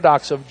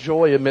paradox of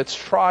joy amidst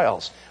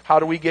trials? How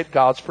do we get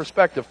God's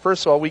perspective?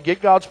 First of all, we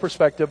get God's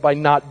perspective by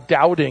not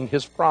doubting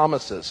His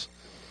promises.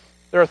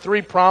 There are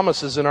 3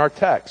 promises in our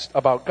text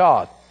about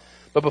God.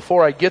 But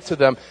before I get to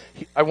them,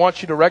 I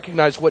want you to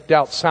recognize what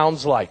doubt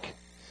sounds like.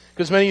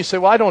 Because many of you say,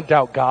 well, I don't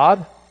doubt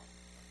God.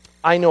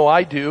 I know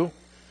I do.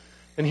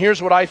 And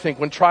here's what I think.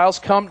 When trials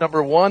come,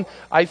 number 1,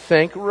 I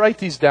think, write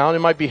these down. It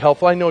might be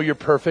helpful. I know you're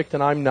perfect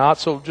and I'm not,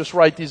 so just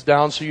write these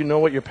down so you know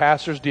what your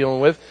pastor's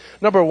dealing with.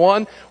 Number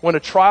 1, when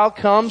a trial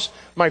comes,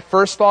 my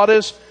first thought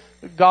is,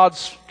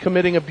 God's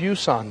committing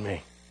abuse on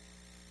me.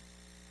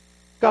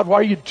 God, why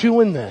are you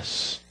doing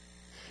this?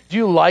 Do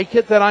you like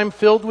it that I'm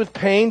filled with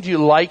pain? Do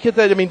you like it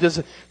that,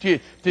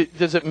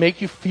 does it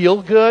make you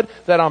feel good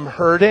that I'm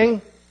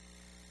hurting?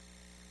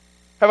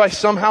 Have I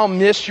somehow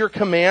missed your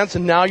commands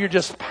and now you're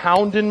just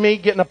pounding me,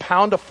 getting a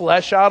pound of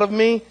flesh out of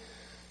me?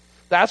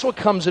 That's what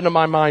comes into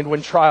my mind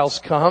when trials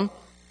come.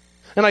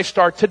 And I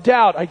start to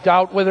doubt. I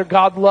doubt whether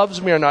God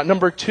loves me or not.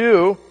 Number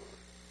two,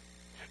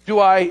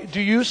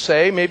 do you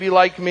say, maybe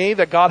like me,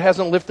 that God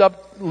hasn't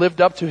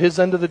lived up to his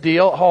end of the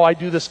deal? Oh, I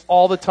do this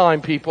all the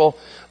time, people.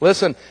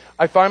 Listen,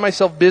 I find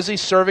myself busy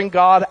serving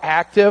God,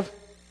 active.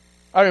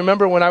 I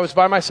remember when I was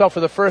by myself for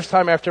the first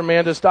time after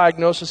Amanda's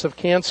diagnosis of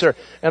cancer,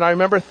 and I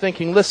remember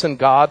thinking, listen,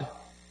 God,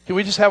 can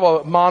we just have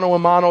a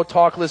mano-a-mano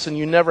talk? Listen,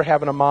 you never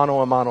have a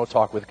mano-a-mano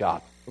talk with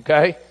God,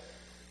 okay?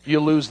 You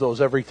lose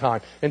those every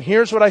time. And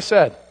here's what I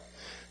said.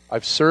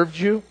 I've served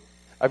you.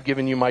 I've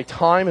given you my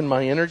time and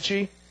my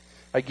energy.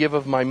 I give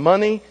of my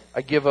money.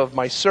 I give of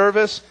my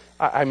service.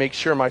 I make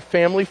sure my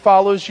family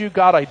follows you.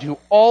 God, I do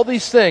all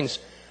these things.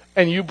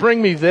 And you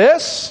bring me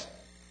this?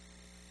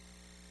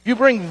 You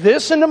bring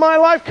this into my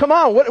life? Come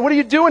on, what are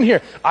you doing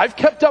here? I've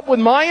kept up with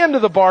my end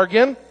of the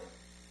bargain.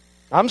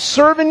 I'm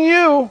serving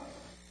you.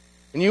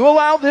 And you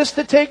allow this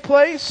to take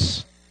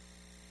place?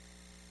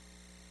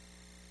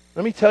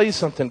 Let me tell you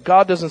something.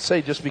 God doesn't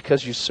say just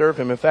because you serve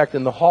him. In fact,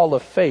 in the hall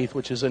of faith,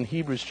 which is in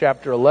Hebrews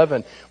chapter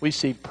 11, we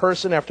see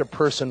person after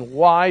person,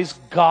 wise,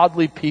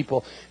 godly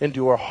people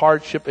endure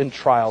hardship and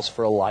trials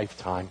for a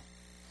lifetime.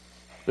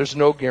 There's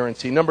no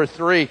guarantee. Number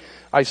three,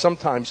 I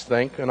sometimes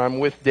think, and I'm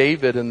with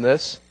David in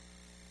this,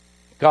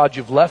 God,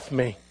 you've left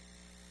me.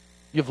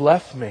 You've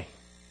left me.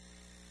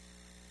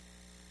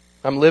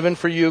 I'm living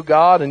for you,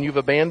 God, and you've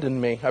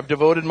abandoned me. I've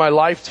devoted my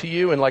life to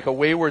you, and like a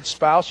wayward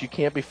spouse, you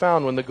can't be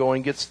found when the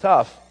going gets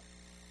tough.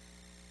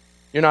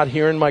 You're not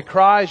hearing my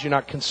cries. You're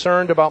not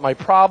concerned about my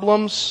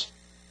problems.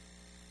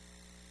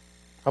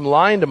 I'm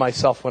lying to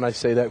myself when I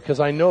say that because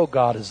I know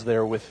God is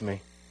there with me,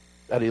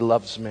 that he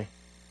loves me.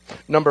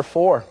 Number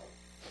four,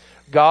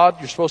 God,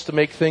 you're supposed to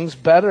make things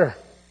better.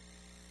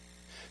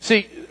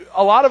 See,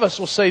 a lot of us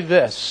will say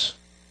this,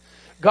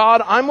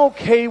 God, I'm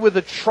okay with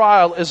a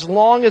trial as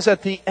long as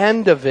at the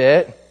end of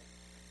it,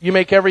 you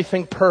make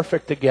everything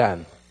perfect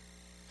again.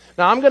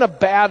 Now, I'm going to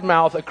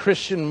badmouth a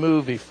Christian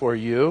movie for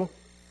you.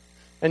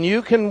 And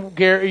you can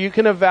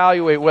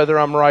evaluate whether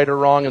I'm right or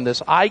wrong in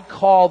this. I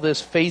call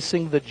this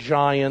Facing the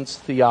Giants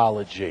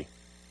theology.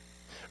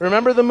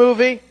 Remember the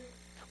movie?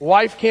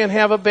 Wife can't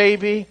have a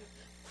baby.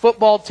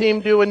 Football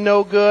team doing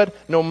no good.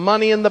 No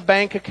money in the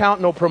bank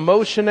account. No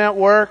promotion at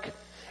work.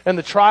 And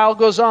the trial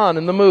goes on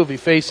in the movie,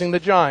 Facing the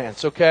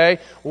Giants, okay?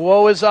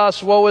 Woe is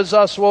us, woe is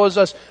us, woe is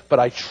us. But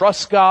I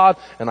trust God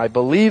and I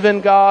believe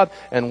in God.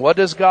 And what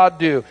does God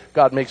do?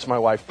 God makes my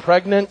wife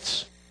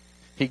pregnant.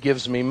 He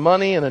gives me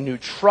money and a new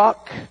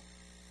truck.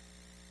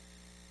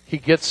 He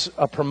gets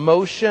a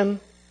promotion.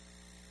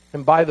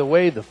 And by the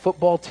way, the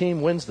football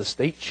team wins the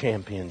state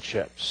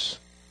championships.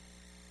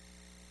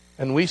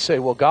 And we say,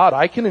 well, God,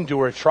 I can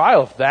endure a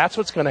trial if that's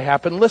what's going to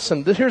happen.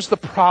 Listen, here's the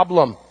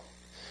problem.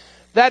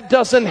 That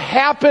doesn't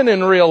happen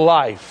in real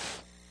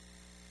life.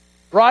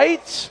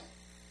 Right?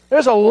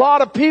 There's a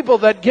lot of people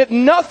that get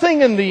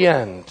nothing in the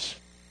end.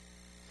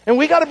 And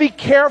we got to be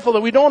careful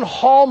that we don't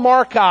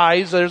hallmark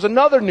eyes. There's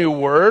another new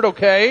word,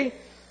 okay?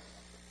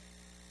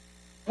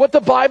 What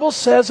the Bible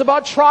says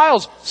about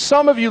trials.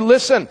 Some of you,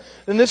 listen,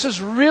 and this is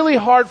really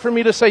hard for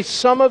me to say,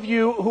 some of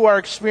you who are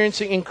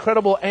experiencing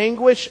incredible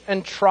anguish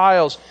and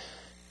trials,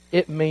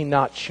 it may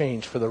not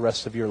change for the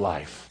rest of your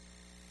life.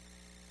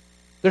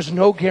 There's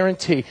no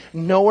guarantee.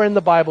 Nowhere in the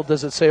Bible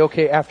does it say,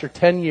 okay, after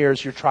 10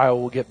 years, your trial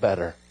will get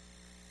better.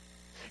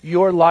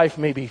 Your life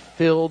may be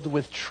filled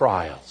with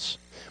trials.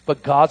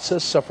 But God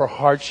says, suffer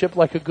hardship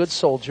like a good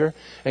soldier.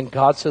 And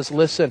God says,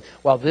 listen,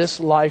 while this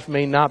life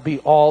may not be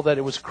all that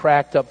it was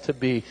cracked up to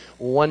be,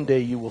 one day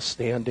you will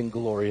stand in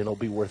glory and it'll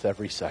be worth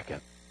every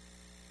second.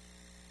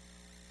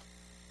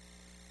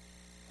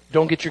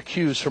 Don't get your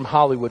cues from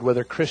Hollywood,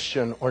 whether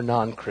Christian or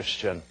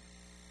non-Christian.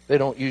 They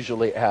don't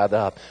usually add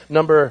up.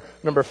 Number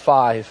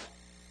 5,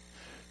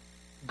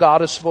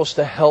 God is supposed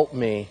to help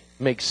me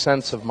make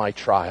sense of my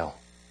trial.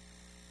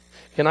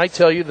 Can I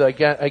tell you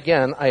that,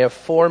 again, I have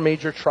 4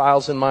 major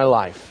trials in my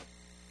life,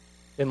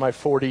 in my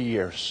 40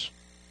 years,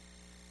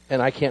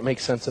 and I can't make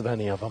sense of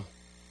any of them.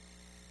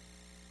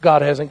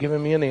 God hasn't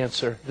given me an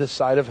answer this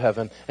side of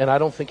heaven, and I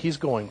don't think he's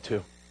going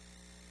to,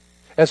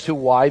 as to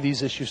why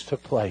these issues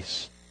took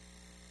place,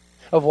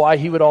 of why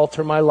he would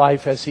alter my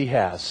life as he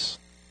has.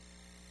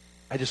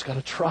 I just got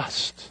to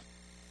trust.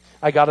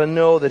 I got to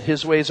know that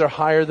his ways are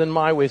higher than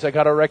my ways. I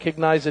got to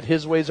recognize that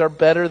his ways are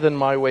better than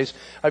my ways.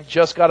 I've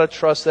just got to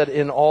trust that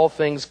in all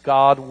things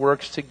God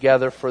works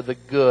together for the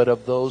good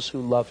of those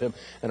who love him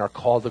and are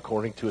called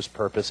according to his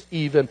purpose,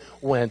 even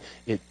when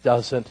it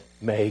doesn't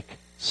make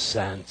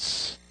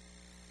sense.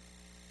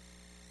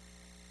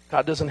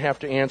 God doesn't have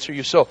to answer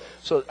you. So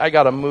I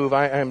got to move.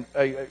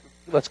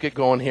 Let's get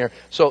going here.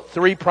 So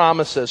 3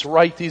 promises.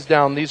 Write these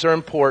down. These are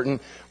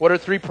important. What are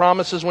 3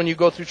 promises when you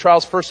go through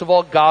trials? First of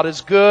all, God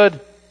is good.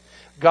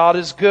 God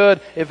is good.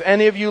 If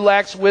any of you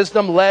lacks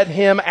wisdom, let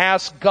him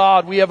ask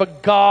God. We have a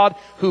God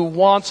who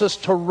wants us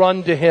to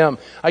run to him.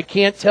 I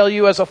can't tell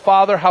you as a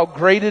father how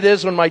great it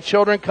is when my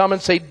children come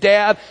and say,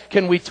 Dad,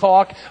 can we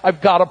talk?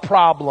 I've got a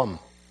problem.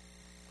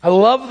 I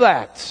love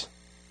that.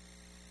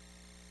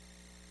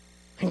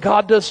 And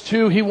God does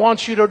too. He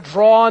wants you to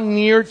draw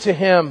near to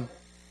him.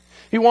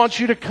 He wants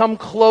you to come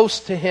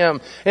close to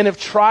Him. And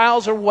if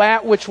trials are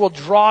that which will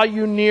draw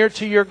you near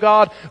to your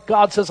God,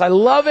 God says, I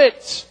love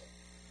it.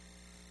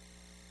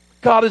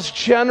 God is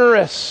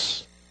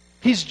generous.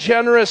 He's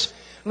generous.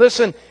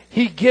 Listen,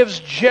 He gives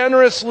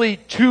generously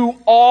to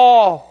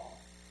all.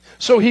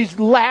 So He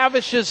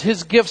lavishes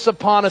His gifts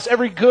upon us.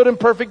 Every good and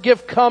perfect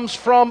gift comes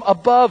from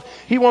above.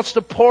 He wants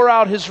to pour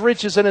out His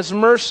riches and His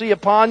mercy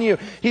upon you.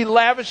 He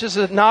lavishes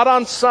it not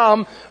on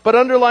some, but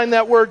underline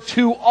that word,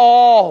 to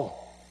all.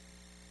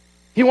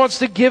 He wants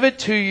to give it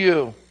to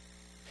you.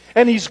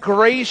 And He's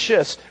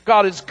gracious.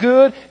 God is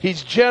good,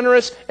 He's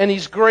generous, and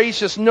He's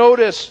gracious.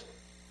 Notice,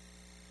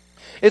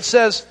 it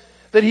says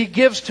that He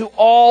gives to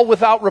all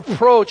without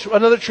reproach.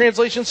 Another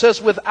translation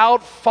says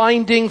without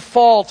finding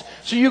fault.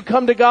 So you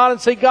come to God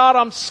and say, God,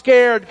 I'm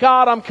scared.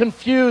 God, I'm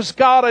confused.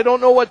 God, I don't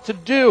know what to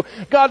do.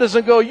 God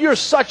doesn't go, you're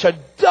such a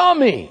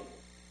dummy.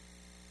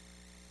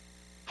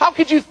 How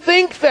could you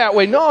think that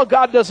way? No,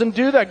 God doesn't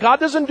do that.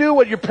 God doesn't do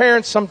what your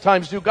parents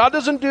sometimes do. God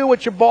doesn't do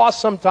what your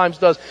boss sometimes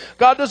does.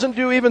 God doesn't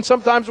do even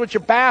sometimes what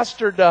your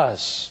pastor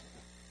does.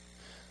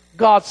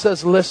 God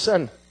says,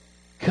 listen,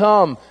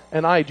 come,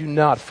 and I do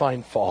not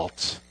find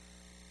fault.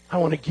 I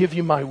want to give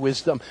you my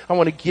wisdom. I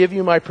want to give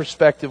you my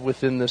perspective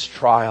within this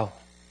trial.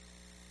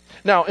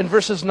 Now, in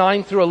verses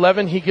 9 through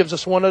 11, He gives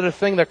us one other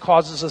thing that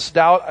causes us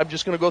doubt. I'm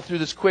just going to go through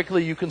this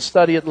quickly. You can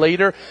study it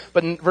later.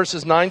 But in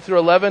verses 9 through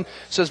 11, it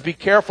says, be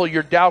careful.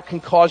 Your doubt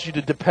can cause you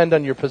to depend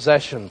on your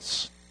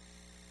possessions.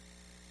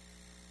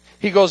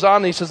 He goes on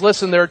and he says,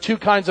 listen, there are two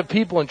kinds of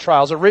people in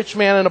trials, a rich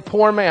man and a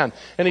poor man.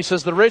 And he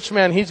says the rich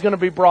man, he's going to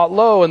be brought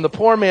low, and the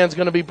poor man's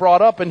going to be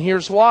brought up. And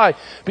here's why.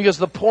 Because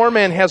the poor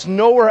man has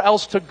nowhere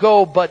else to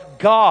go but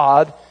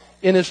God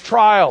in his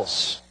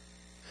trials.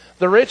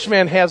 The rich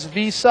man has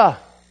Visa.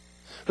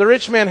 The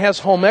rich man has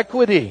home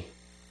equity.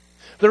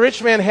 The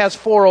rich man has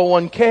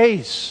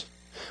 401ks.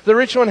 The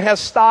rich one has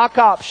stock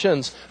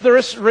options. The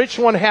rich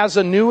one has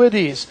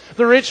annuities.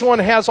 The rich one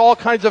has all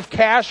kinds of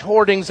cash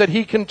hoardings that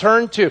he can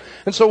turn to.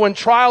 And so when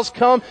trials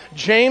come,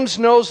 James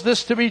knows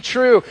this to be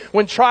true.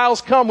 When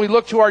trials come, we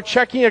look to our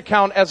checking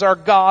account as our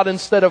God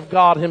instead of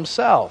God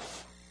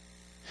Himself.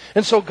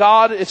 And so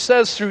God, it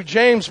says through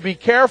James, be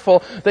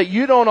careful that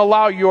you don't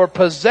allow your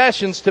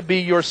possessions to be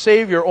your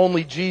Savior.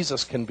 Only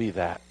Jesus can be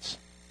that.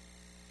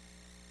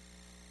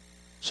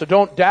 So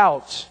don't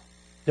doubt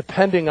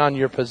depending on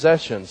your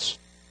possessions.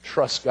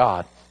 Trust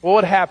God. Well,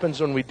 what happens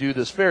when we do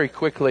this? Very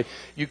quickly,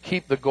 you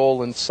keep the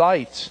goal in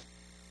sight.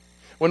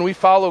 When we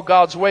follow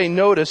God's way,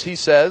 notice He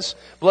says,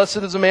 blessed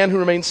is the man who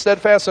remains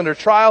steadfast under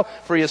trial,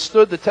 for he has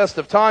stood the test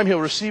of time. He'll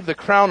receive the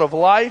crown of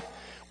life,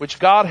 which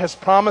God has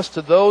promised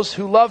to those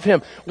who love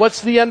Him.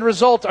 What's the end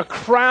result? A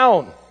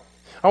crown.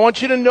 I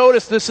want you to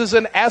notice this is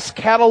an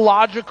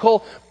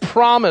eschatological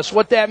promise.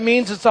 What that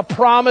means, it's a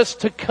promise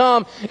to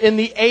come in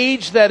the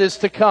age that is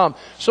to come.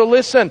 So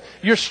listen,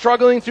 you're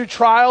struggling through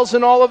trials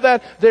and all of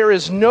that. There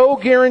is no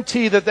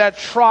guarantee that that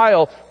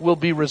trial will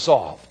be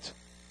resolved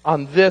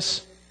on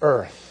this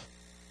earth.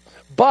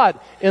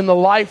 But in the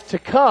life to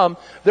come,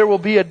 there will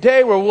be a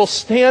day where we'll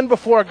stand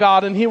before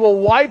God and He will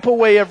wipe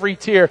away every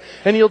tear,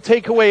 and He'll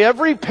take away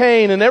every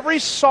pain and every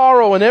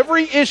sorrow and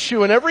every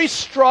issue and every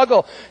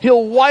struggle.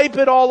 He'll wipe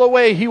it all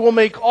away. He will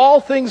make all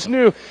things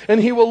new,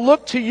 and He will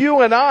look to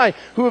you and I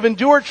who have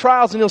endured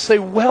trials, and He'll say,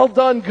 well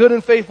done, good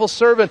and faithful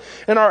servant.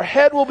 And our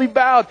head will be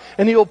bowed,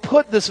 and He'll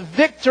put this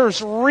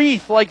victor's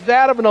wreath like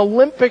that of an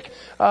Olympic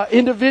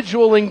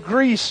individual in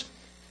Greece,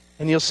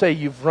 and He'll say,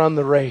 you've run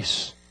the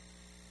race.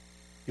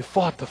 You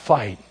fought the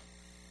fight,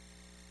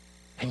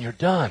 and you're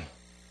done.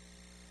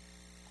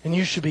 And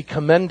you should be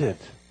commended.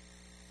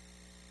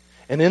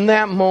 And in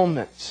that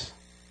moment,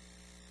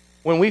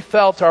 when we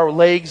felt our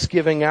legs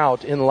giving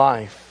out in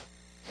life,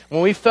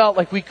 when we felt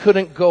like we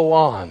couldn't go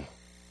on,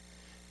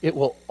 it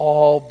will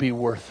all be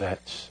worth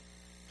it.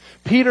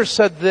 Peter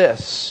said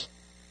this,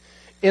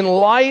 in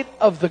light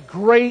of the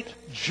great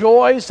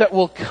joys that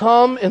will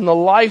come in the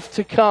life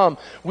to come,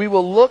 we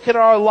will look at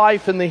our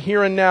life in the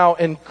here and now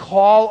and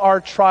call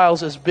our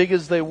trials, as big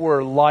as they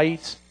were,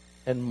 light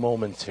and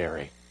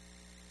momentary.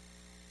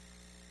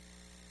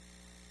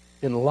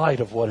 In light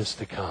of what is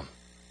to come.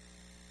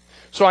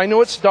 So I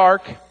know it's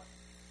dark.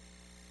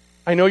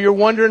 I know you're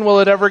wondering, will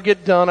it ever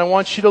get done? I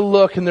want you to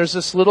look, and there's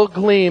this little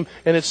gleam,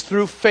 and it's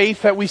through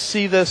faith that we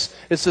see this.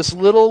 It's this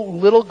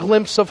little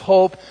glimpse of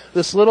hope,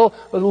 this little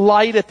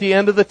light at the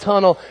end of the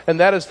tunnel, and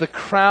that is the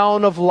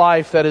crown of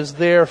life that is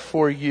there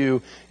for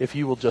you if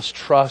you will just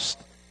trust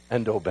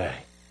and obey.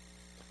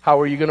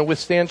 How are you going to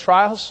withstand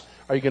trials?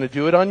 Are you going to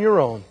do it on your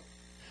own,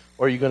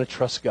 or are you going to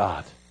trust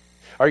God?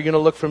 Are you going to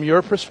look from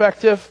your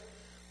perspective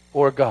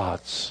or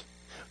God's?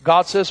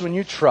 God says when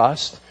you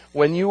trust,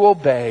 when you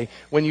obey,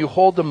 when you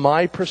hold to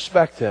my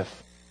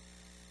perspective,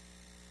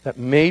 that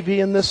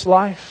maybe in this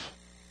life,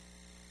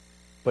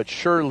 but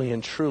surely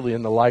and truly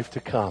in the life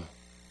to come,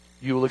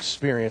 you will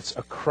experience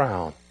a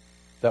crown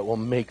that will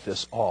make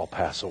this all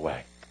pass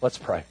away. Let's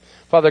pray.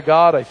 Father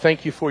God, I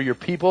thank you for your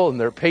people and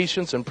their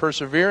patience and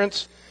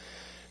perseverance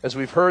as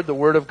we've heard the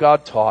Word of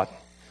God taught.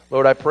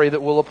 Lord, I pray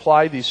that we'll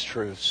apply these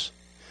truths.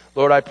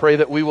 Lord, I pray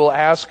that we will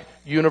ask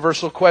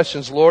universal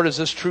questions. Lord, is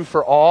this true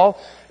for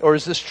all? Or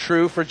is this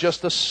true for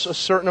just a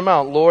certain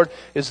amount? Lord,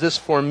 is this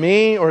for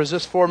me? Or is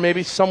this for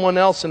maybe someone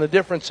else in a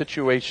different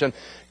situation?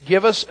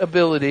 Give us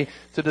ability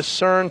to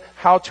discern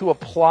how to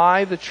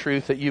apply the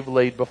truth that you've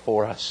laid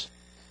before us.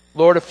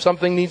 Lord, if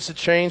something needs to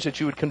change, that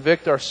you would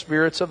convict our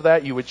spirits of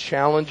that. You would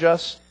challenge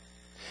us.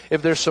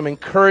 If there's some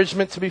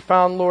encouragement to be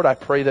found, Lord, I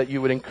pray that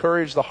you would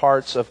encourage the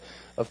hearts of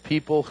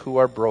people who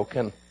are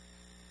broken.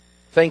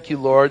 Thank you,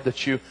 Lord,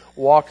 that you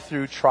walk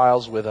through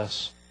trials with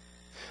us,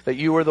 that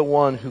you are the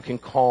one who can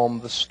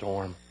calm the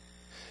storm.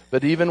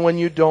 But even when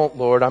you don't,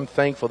 Lord, I'm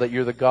thankful that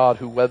you're the God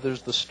who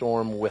weathers the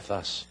storm with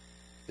us,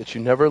 that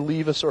you never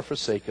leave us or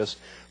forsake us,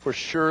 for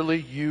surely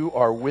you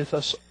are with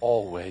us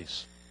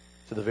always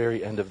to the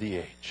very end of the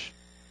age.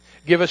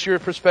 Give us your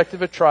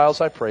perspective of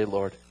trials, I pray,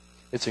 Lord.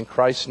 It's in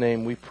Christ's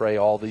name we pray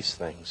all these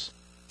things.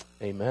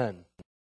 Amen.